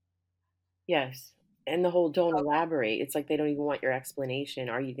grandma. Yes. And the whole don't elaborate. It's like they don't even want your explanation.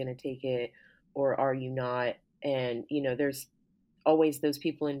 Are you going to take it or are you not? And, there's always those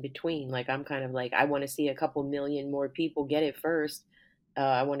people in between. Like, I'm kind of like, I want to see a couple million more people get it first.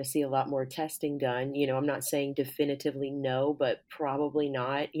 I want to see a lot more testing done. I'm not saying definitively no, but probably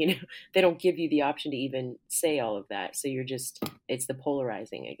not. They don't give you the option to even say all of that. So it's the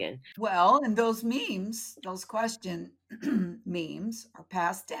polarizing again. Well, and those memes, those question memes are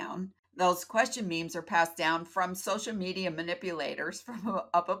passed down. Those question memes are passed down from social media manipulators from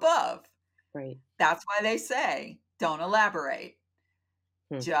up above. Right. That's why they say, don't elaborate,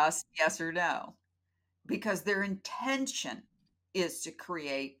 Hmm. just yes or no, because their intention is to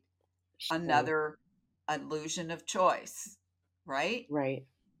create So, another illusion of choice, right? right.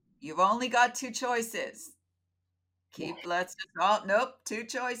 You've only got two choices. Yeah. Let's just, oh, nope, two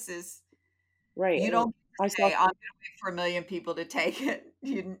choices. Right. You And don't get I to saw, say, I'm going to wait for a million people to take it.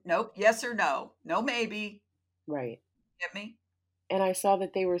 Nope, yes or no. No, maybe. right. Get me? And I saw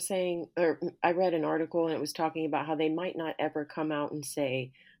that they were saying, or I read an article and it was talking about how they might not ever come out and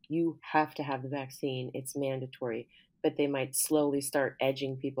say, you have to have the vaccine, it's mandatory, but they might slowly start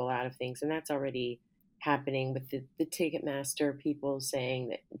edging people out of things. And that's already happening with the Ticketmaster people saying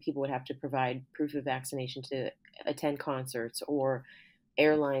that people would have to provide proof of vaccination to attend concerts, or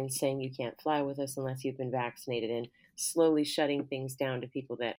airlines saying you can't fly with us unless you've been vaccinated, and slowly shutting things down to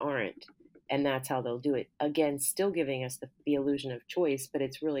people that aren't. And that's how they'll do it. Again, still giving us the illusion of choice, but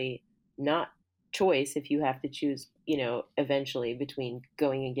it's really not choice if you have to choose, eventually between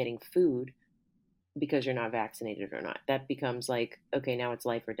going and getting food because you're not vaccinated or not. That becomes like, okay, now it's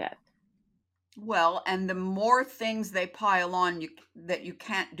life or death. Well, and the more things they pile on that you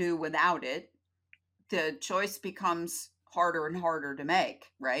can't do without it, the choice becomes harder and harder to make,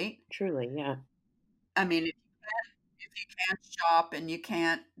 right? Truly, yeah. I mean, if you can't shop and you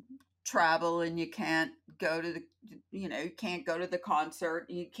can't travel and you can't go to you can't go to the concert,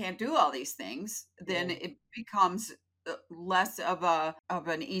 you can't do all these things, then Yeah. it becomes less of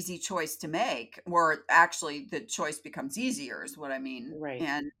an easy choice to make, or actually the choice becomes easier is what I mean. Right.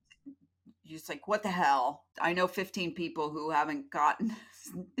 And you're just like, what the hell? I know 15 people who haven't gotten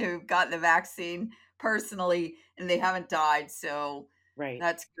who've gotten the vaccine personally and they haven't died, so Right.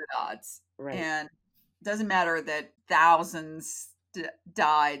 that's good odds. Right. And it doesn't matter that thousands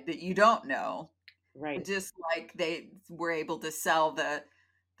died that you don't know. Right. Just like they were able to sell the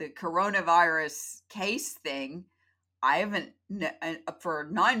coronavirus case thing I haven't, for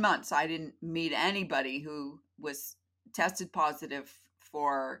 9 months, I didn't meet anybody who was tested positive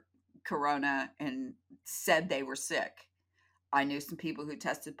for corona and said they were sick. I knew some people who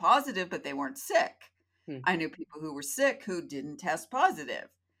tested positive, but they weren't sick. Hmm. I knew people who were sick who didn't test positive,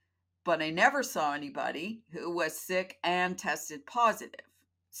 but I never saw anybody who was sick and tested positive.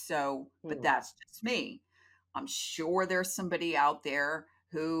 So, but Hmm. that's just me. I'm sure there's somebody out there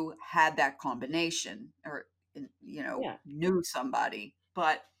who had that combination or, Yeah. knew somebody.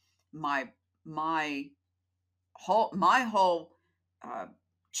 But my, my my whole uh,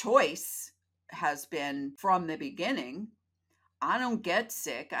 choice has been from the beginning. I don't get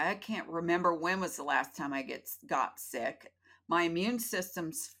sick. I can't remember when was the last time I got sick. My immune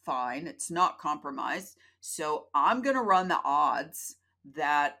system's fine. It's not compromised. So I'm going to run the odds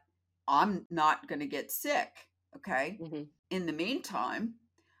that I'm not going to get sick. Okay. Hmm. In the meantime,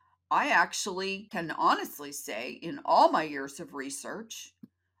 I actually can honestly say, in all my years of research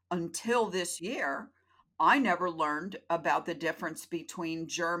until this year, I never learned about the difference between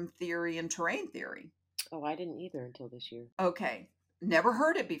germ theory and terrain theory. Oh, I didn't either until this year. Okay. Never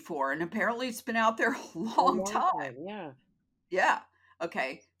heard it before. And apparently it's been out there a A long long time. time. Yeah. Yeah.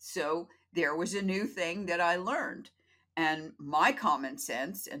 Okay. So there was a new thing that I learned. And my common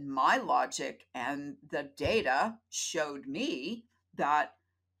sense and my logic and the data showed me that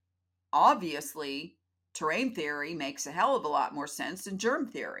obviously terrain theory makes a hell of a lot more sense than germ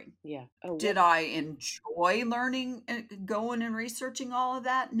theory. Yeah. Oh, Did what? I enjoy learning and going and researching all of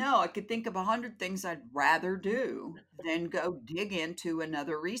that? No, I could think of 100 things I'd rather do than go dig into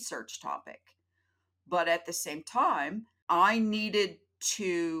another research topic. But at the same time, I needed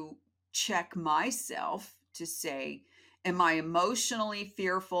to check myself to say, am I emotionally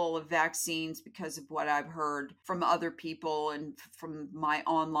fearful of vaccines because of what I've heard from other people and from my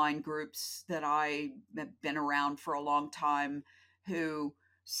online groups that I have been around for a long time, who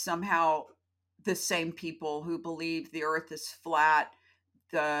somehow, the same people who believe the earth is flat,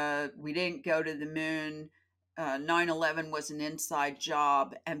 we didn't go to the moon, 9/11 was an inside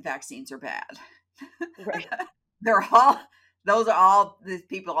job, and vaccines are bad. Right. They're all those are all the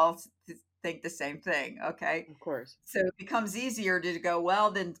people all think the same thing. Okay. Of course. So it becomes easier to go,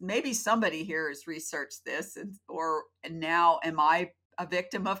 well, then maybe somebody here has researched this, and now am I a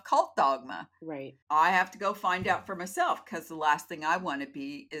victim of cult dogma? Right. I have to go find out for myself, because the last thing I want to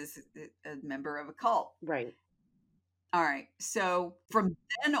be is a member of a cult. Right. All right. So from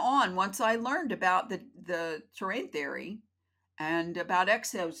then on, once I learned about the terrain theory and about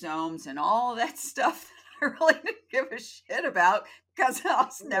exosomes and all that stuff that I really didn't give a shit about because I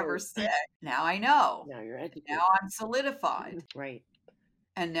was never Right. sick. Now I know. Now you're educated. Now I'm solidified. Right.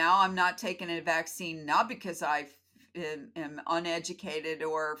 And now I'm not taking a vaccine, not because am uneducated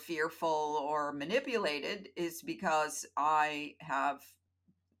or fearful or manipulated, is because I have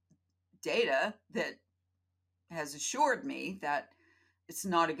data that has assured me that it's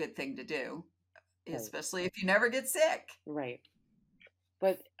not a good thing to do, Right. especially if you never get sick. Right.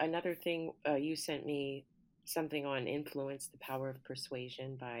 But another thing, you sent me something on Influence, the Power of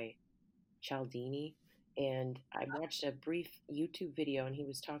Persuasion by Cialdini. And I watched a brief YouTube video, and he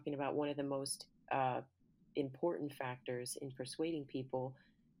was talking about one of the most important factors in persuading people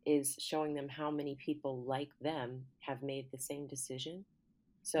is showing them how many people like them have made the same decision.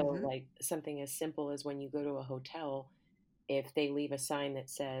 So, Hmm. like something as simple as when you go to a hotel, if they leave a sign that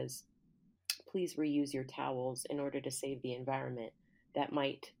says, please reuse your towels in order to save the environment, that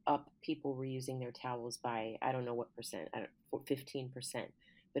might up people reusing their towels by, I don't know what percent, 15%.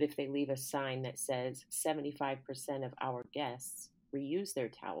 But if they leave a sign that says 75% of our guests reuse their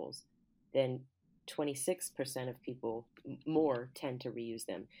towels, then 26% of people more tend to reuse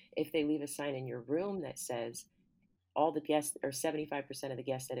them. If they leave a sign in your room that says all the guests, or 75% of the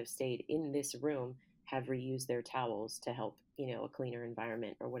guests that have stayed in this room have reused their towels to help, a cleaner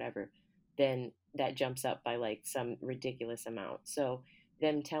environment or whatever, then that jumps up by like some ridiculous amount. So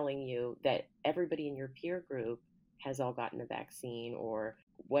them telling you that everybody in your peer group has all gotten a vaccine or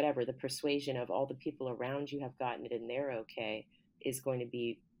whatever, the persuasion of all the people around you have gotten it and they're okay, is going to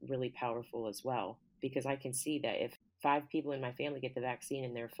be really powerful as well. Because I can see that if 5 people in my family get the vaccine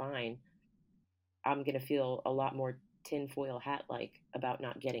and they're fine, I'm going to feel a lot more tinfoil hat like about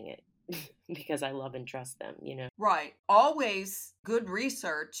not getting it because I love and trust them. Right. Always good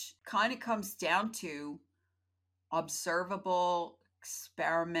research kind of comes down to observable,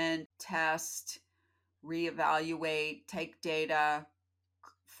 experiment, test, reevaluate, take data,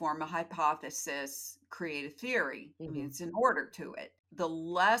 form a hypothesis, create a theory. I mean, Hmm. it's an order to it. The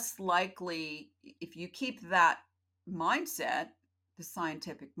less likely, if you keep that mindset, the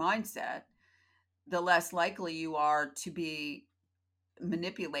scientific mindset, the less likely you are to be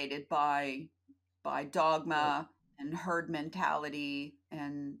manipulated by Right. dogma and herd mentality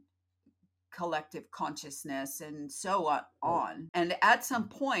and collective consciousness and so Right. on. And at some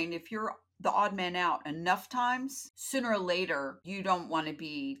point, if you're the odd man out enough times, sooner or later, you don't want to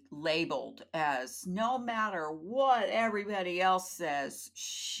be labeled as no matter what everybody else says,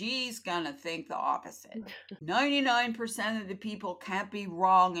 she's going to think the opposite. 99% of the people can't be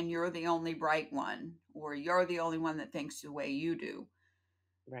wrong, and you're the only right one, or you're the only one that thinks the way you do.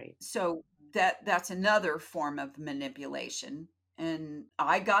 Right. So that's another form of manipulation, and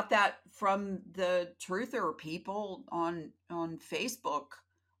I got that from the truther people on Facebook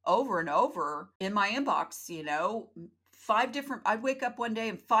over and over in my inbox. Five different I'd wake up one day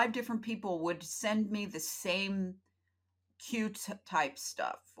and five different people would send me the same q type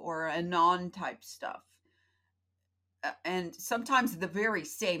stuff or a non type stuff, and sometimes the very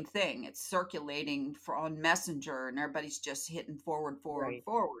same thing. It's circulating on Messenger, and everybody's just hitting forward, forward, Right.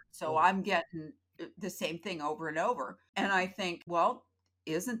 forward. So Right. I'm getting the same thing over and over. And I think, well,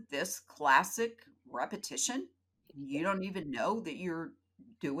 isn't this classic repetition? You don't even know that you're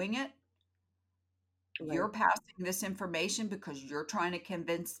doing it. You're Right. passing this information because you're trying to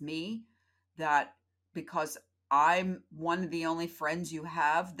convince me that because I'm one of the only friends you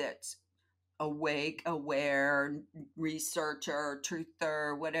have that's awake, aware, researcher,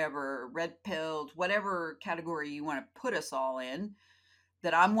 truther, whatever, red pilled, whatever category you want to put us all in,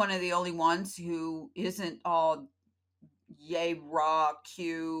 that I'm one of the only ones who isn't all yay raw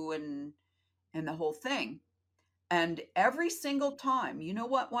Q and the whole thing. And every single time, you know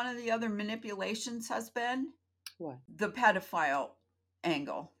what one of the other manipulations has been? What? The pedophile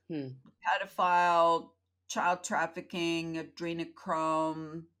angle. Hmm. Pedophile, child trafficking,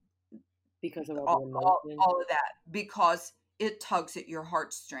 adrenochrome, Because of all the all emotion. of that, because it tugs at your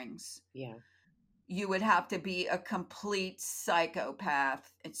heartstrings. Yeah. You would have to be a complete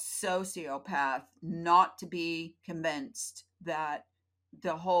psychopath and sociopath not to be convinced that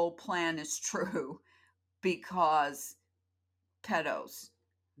the whole plan is true because pedos.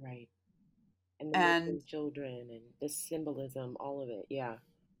 Right. And the And missing children and the symbolism, all of it. Yeah.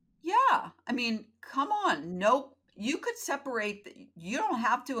 yeah, I mean, come on. Nope. You could separate you don't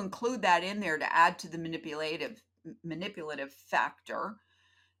have to include that in there to add to the manipulative factor,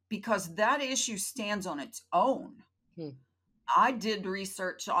 because that issue stands on its own. Hmm. I did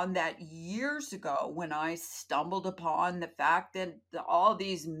research on that years ago when I stumbled upon the fact that all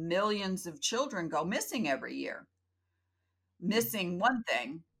these millions of children go missing every year. Missing one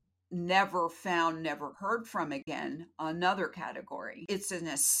thing, never found, never heard from again, another category. It's an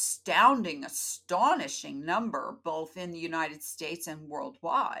astounding, astonishing number, both in the United States and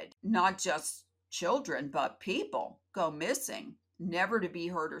worldwide. Not just children, but people go missing, never to be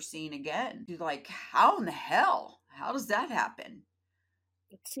heard or seen again. You're like, how in the hell? How does that happen?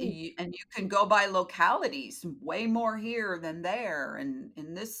 It seems And you can go by localities, way more here than there, and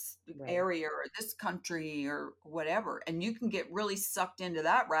in this right. area or this country or whatever, and you can get really sucked into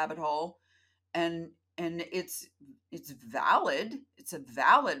that rabbit hole, and it's valid. It's a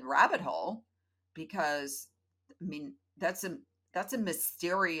valid rabbit hole, because I mean that's a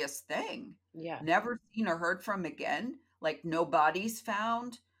mysterious thing, Yeah. never seen or heard from again, like no bodies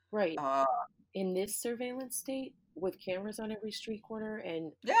found. Right. uh In this surveillance state, with cameras on every street corner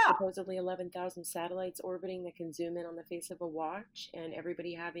and yeah. supposedly 11,000 satellites orbiting that can zoom in on the face of a watch and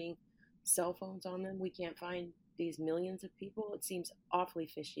everybody having cell phones on them, we can't find these millions of people. It seems awfully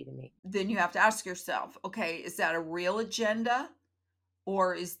fishy to me. Then you have to ask yourself, okay, is that a real agenda,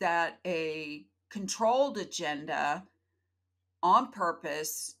 or is that a controlled agenda on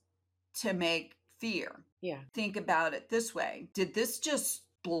purpose to make fear? Yeah. Think about it this way. Did this just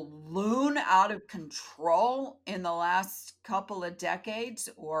balloon out of control in the last couple of decades,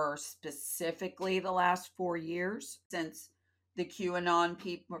 or specifically the last 4 years since the QAnon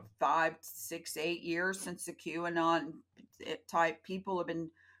people, 5, 6, 8 years since the QAnon type people have been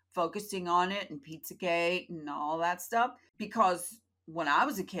focusing on it, and Pizzagate and all that stuff? Because when I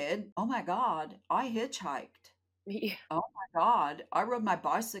was a kid, oh my God, I hitchhiked. Yeah. Oh my God, I rode my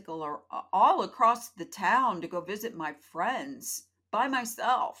bicycle all across the town to go visit my friends by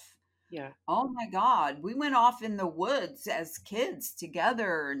myself. Yeah. Oh my God, we went off in the woods as kids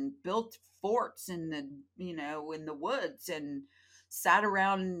together and built forts in in the woods, and sat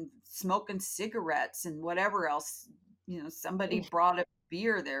around smoking cigarettes and whatever else. Somebody brought a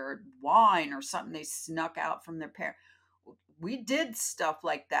beer there, wine or something they snuck out from their parents. We did stuff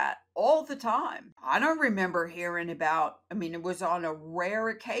like that all the time. I don't remember hearing about, I mean, it was on a rare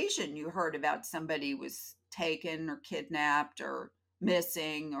occasion you heard about somebody was taken or kidnapped or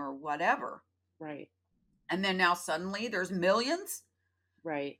missing or whatever. Right. And then now suddenly there's millions.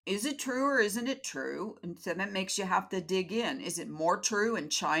 Right. Is it true or isn't it true? And so that makes you have to dig in. Is it more true in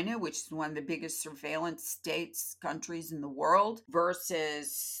China, which is one of the biggest surveillance states, countries in the world,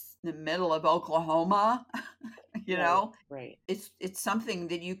 versus the middle of Oklahoma? you Right. know, Right. it's something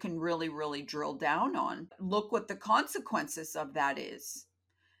that you can really, really drill down on. Look what the consequences of that is.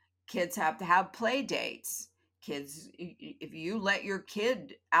 Kids have to have play dates. Kids, if you let your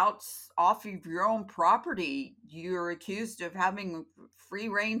kid out off of your own property, you're accused of having free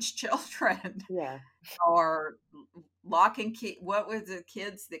range children. Yeah. Or locking key. What was the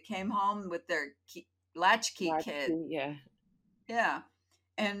kids that came home with their latchkey kid? Latchkey, yeah. Yeah,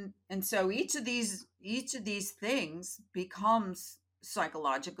 and so each of these things becomes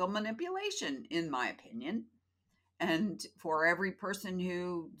psychological manipulation, in my opinion. And for every person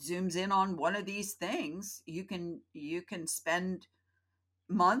who zooms in on one of these things, you can spend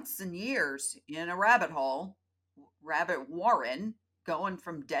months and years in a rabbit warren, going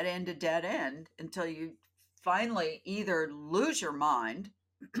from dead end to dead end until you finally either lose your mind,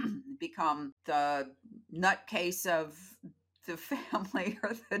 become the nutcase of the family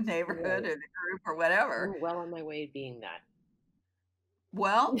or the neighborhood Right. or the group or whatever. I'm well on my way to being that.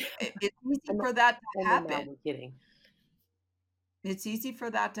 Well, it's easy I'm, for that to I'm not happen. kidding. It's easy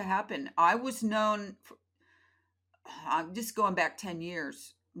for that to happen. I was known for, I'm just going back 10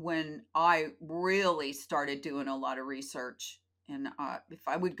 years when I really started doing a lot of research. And if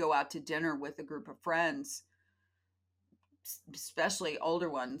I would go out to dinner with a group of friends, especially older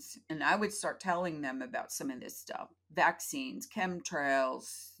ones, and I would start telling them about some of this stuff, vaccines,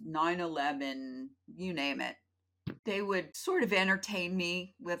 chemtrails, 9/11, you name it. They would sort of entertain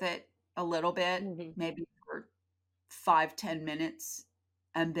me with it a little bit, Hmm. maybe for 5, 10 minutes.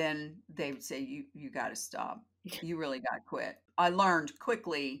 And then they would say, you got to stop. You really got to quit. I learned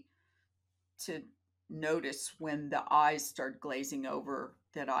quickly to notice when the eyes started glazing over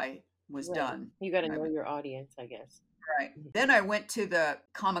that I was Right. done. You got to I know was your audience, I guess. right. Then I went to the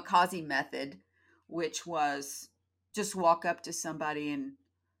kamikaze method, which was just walk up to somebody and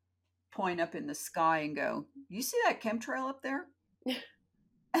point up in the sky and go, "You see that chemtrail up there?" And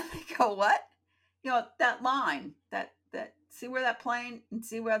they go, "What?" That line, that see where that plane, and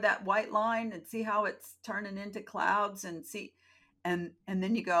see where that white line, and see how it's turning into clouds, and see, and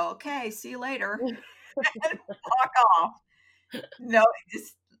then you go, "Okay, see you later," and walk off. No,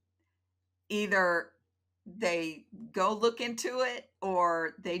 just either they go look into it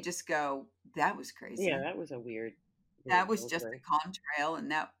or they just go, "That was Yeah, crazy. that was a weird, weird That was just a filter. contrail,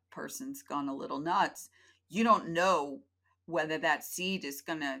 and that person's gone a little nuts." You don't know whether that seed is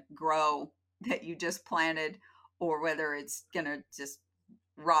going to grow that you just planted, or whether it's going to just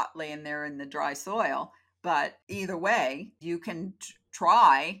rot laying there in the dry soil. But either way, you can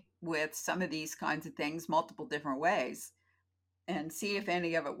try with some of these kinds of things multiple different ways and see if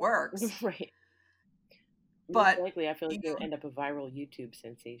any of it works. Right. Most But likely, I feel like you you'll end up a viral YouTube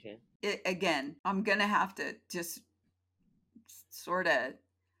sensation. again, I'm going to have to just sort of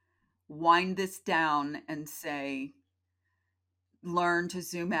wind this down and say, learn to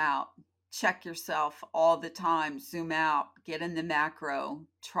zoom out. Check yourself all the time. Zoom out, get in the macro,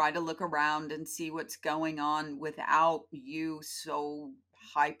 try to look around and see what's going on without you so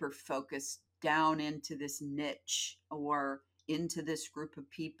hyper focused down into this niche or into this group of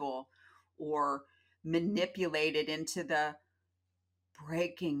people, or manipulated into the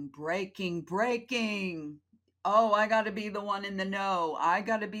breaking. Oh, I got to be the one in the know. I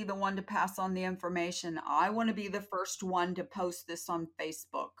got to be the one to pass on the information. I want to be the first one to post this on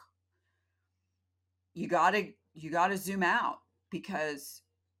Facebook. You got to zoom out, because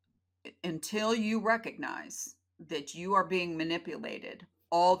until you recognize that you are being manipulated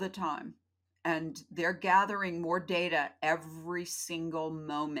all the time, and they're gathering more data every single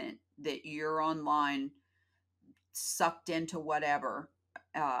moment that you're online, sucked into whatever,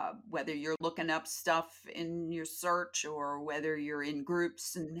 whether you're looking up stuff in your search or whether you're in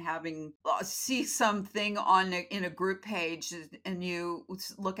groups and having see something in a group page, and you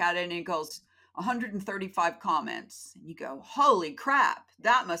look at it and it goes 135 comments, and you go, holy crap,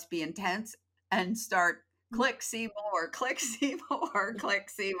 that must be intense, and start click see more, click see more, click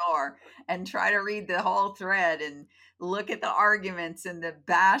see more, and try to read the whole thread and look at the arguments and the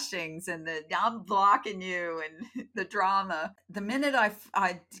bashings and the I'm blocking you and the drama. The minute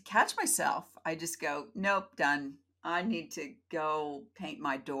I catch myself, I just go, nope, done. I need to go paint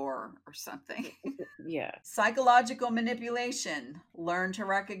my door or something. Yeah. Psychological manipulation. Learn to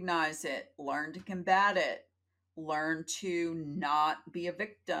recognize it, learn to combat it, learn to not be a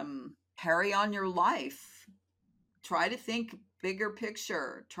victim, carry on your life. Try to think bigger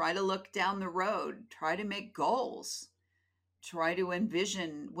picture. Try to look down the road. Try to make goals. Try to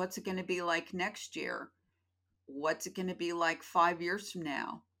envision what's it going to be like next year? What's it going to be like 5 years from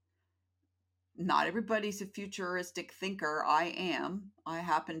now? Not everybody's a futuristic thinker. I am. I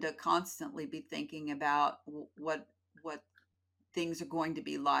happen to constantly be thinking about what things are going to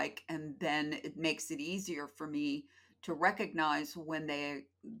be like, and then it makes it easier for me to recognize when the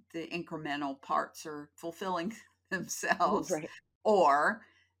incremental parts are fulfilling themselves, Right. or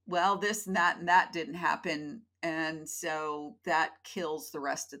well, this and that didn't happen, and so that kills the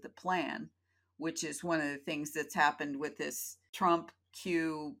rest of the plan, which is one of the things that's happened with this Trump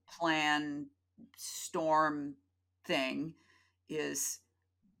Q plan storm thing, is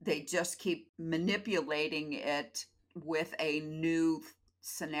they just keep manipulating it with a new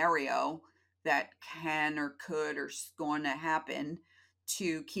scenario that can or could or is going to happen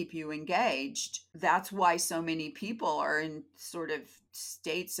to keep you engaged. That's why so many people are in sort of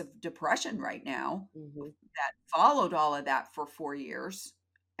states of depression right now Hmm. that followed all of that for 4 years,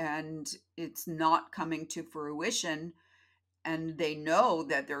 and it's not coming to fruition, and they know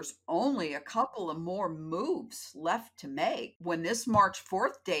that there's only a couple of more moves left to make. When this March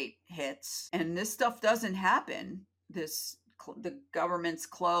 4th date hits and this stuff doesn't happen, the government's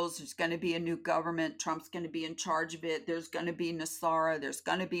closed, there's going to be a new government, Trump's going to be in charge of it, there's going to be Nasara, there's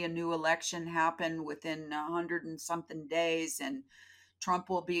going to be a new election happen within 100 and something days, and Trump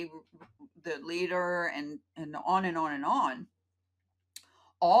will be the leader, and on and on and on.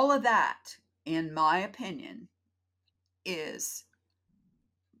 All of that, in my opinion, is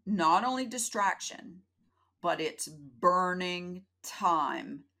not only distraction, but it's burning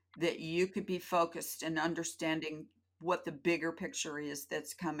time that you could be focused and understanding what the bigger picture is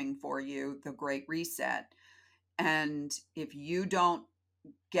that's coming for you, the Great Reset. And if you don't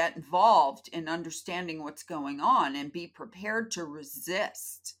get involved in understanding what's going on and be prepared to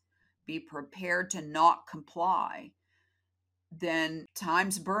resist, be prepared to not comply, then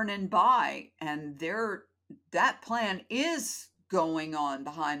time's burning by, and that plan is going on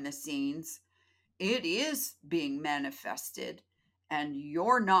behind the scenes. It is being manifested, and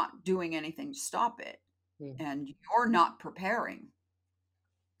you're not doing anything to stop it, Mm. and you're not preparing.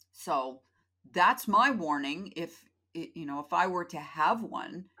 So that's my warning. If I were to have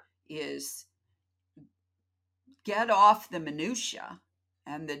one, is get off the minutia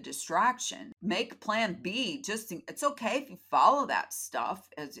and the distraction. Make plan B. It's okay if you follow that stuff,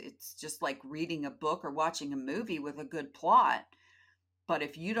 as it's just like reading a book or watching a movie with a good plot. But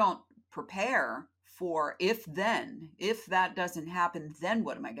if you don't prepare for if that doesn't happen, then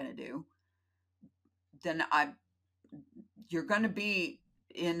what am I going to do? Then you're going to be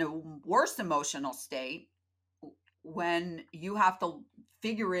in a worse emotional state when you have to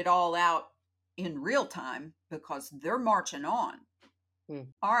figure it all out in real time because they're marching on. Mm.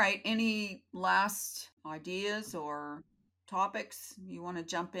 All right. Any last ideas or topics you want to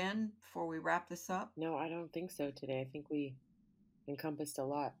jump in before we wrap this up? No, I don't think so today. I think we encompassed a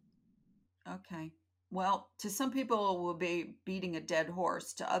lot. Okay. Well, to some people, it will be beating a dead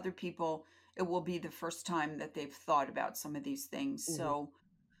horse. To other people, it will be the first time that they've thought about some of these things. Hmm. So,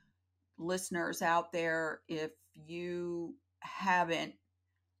 listeners out there, if you haven't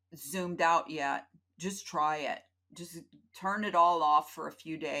zoomed out yet, just try it. Just turn it all off for a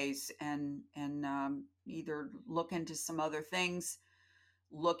few days, and either look into some other things,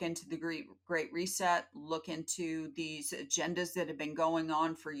 look into the Great Reset, look into these agendas that have been going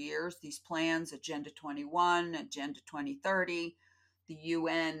on for years, these plans, Agenda 21, Agenda 2030, the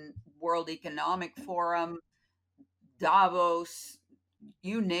UN World Economic Forum, Davos,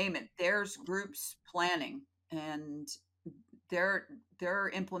 you name it. There's groups planning, and they're they're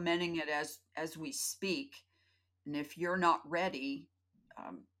implementing it as we speak. And if you're not ready,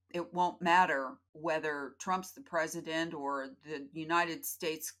 it won't matter whether Trump's the president or the United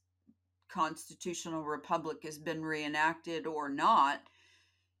States constitutional republic has been reenacted or not.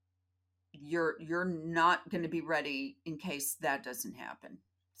 You're not going to be ready in case that doesn't happen.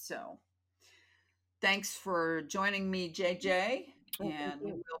 So thanks for joining me, JJ, Oh, thank and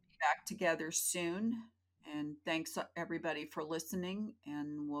we'll you. be back together soon. And thanks everybody for listening,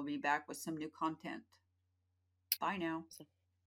 and we'll be back with some new content. Bye now. So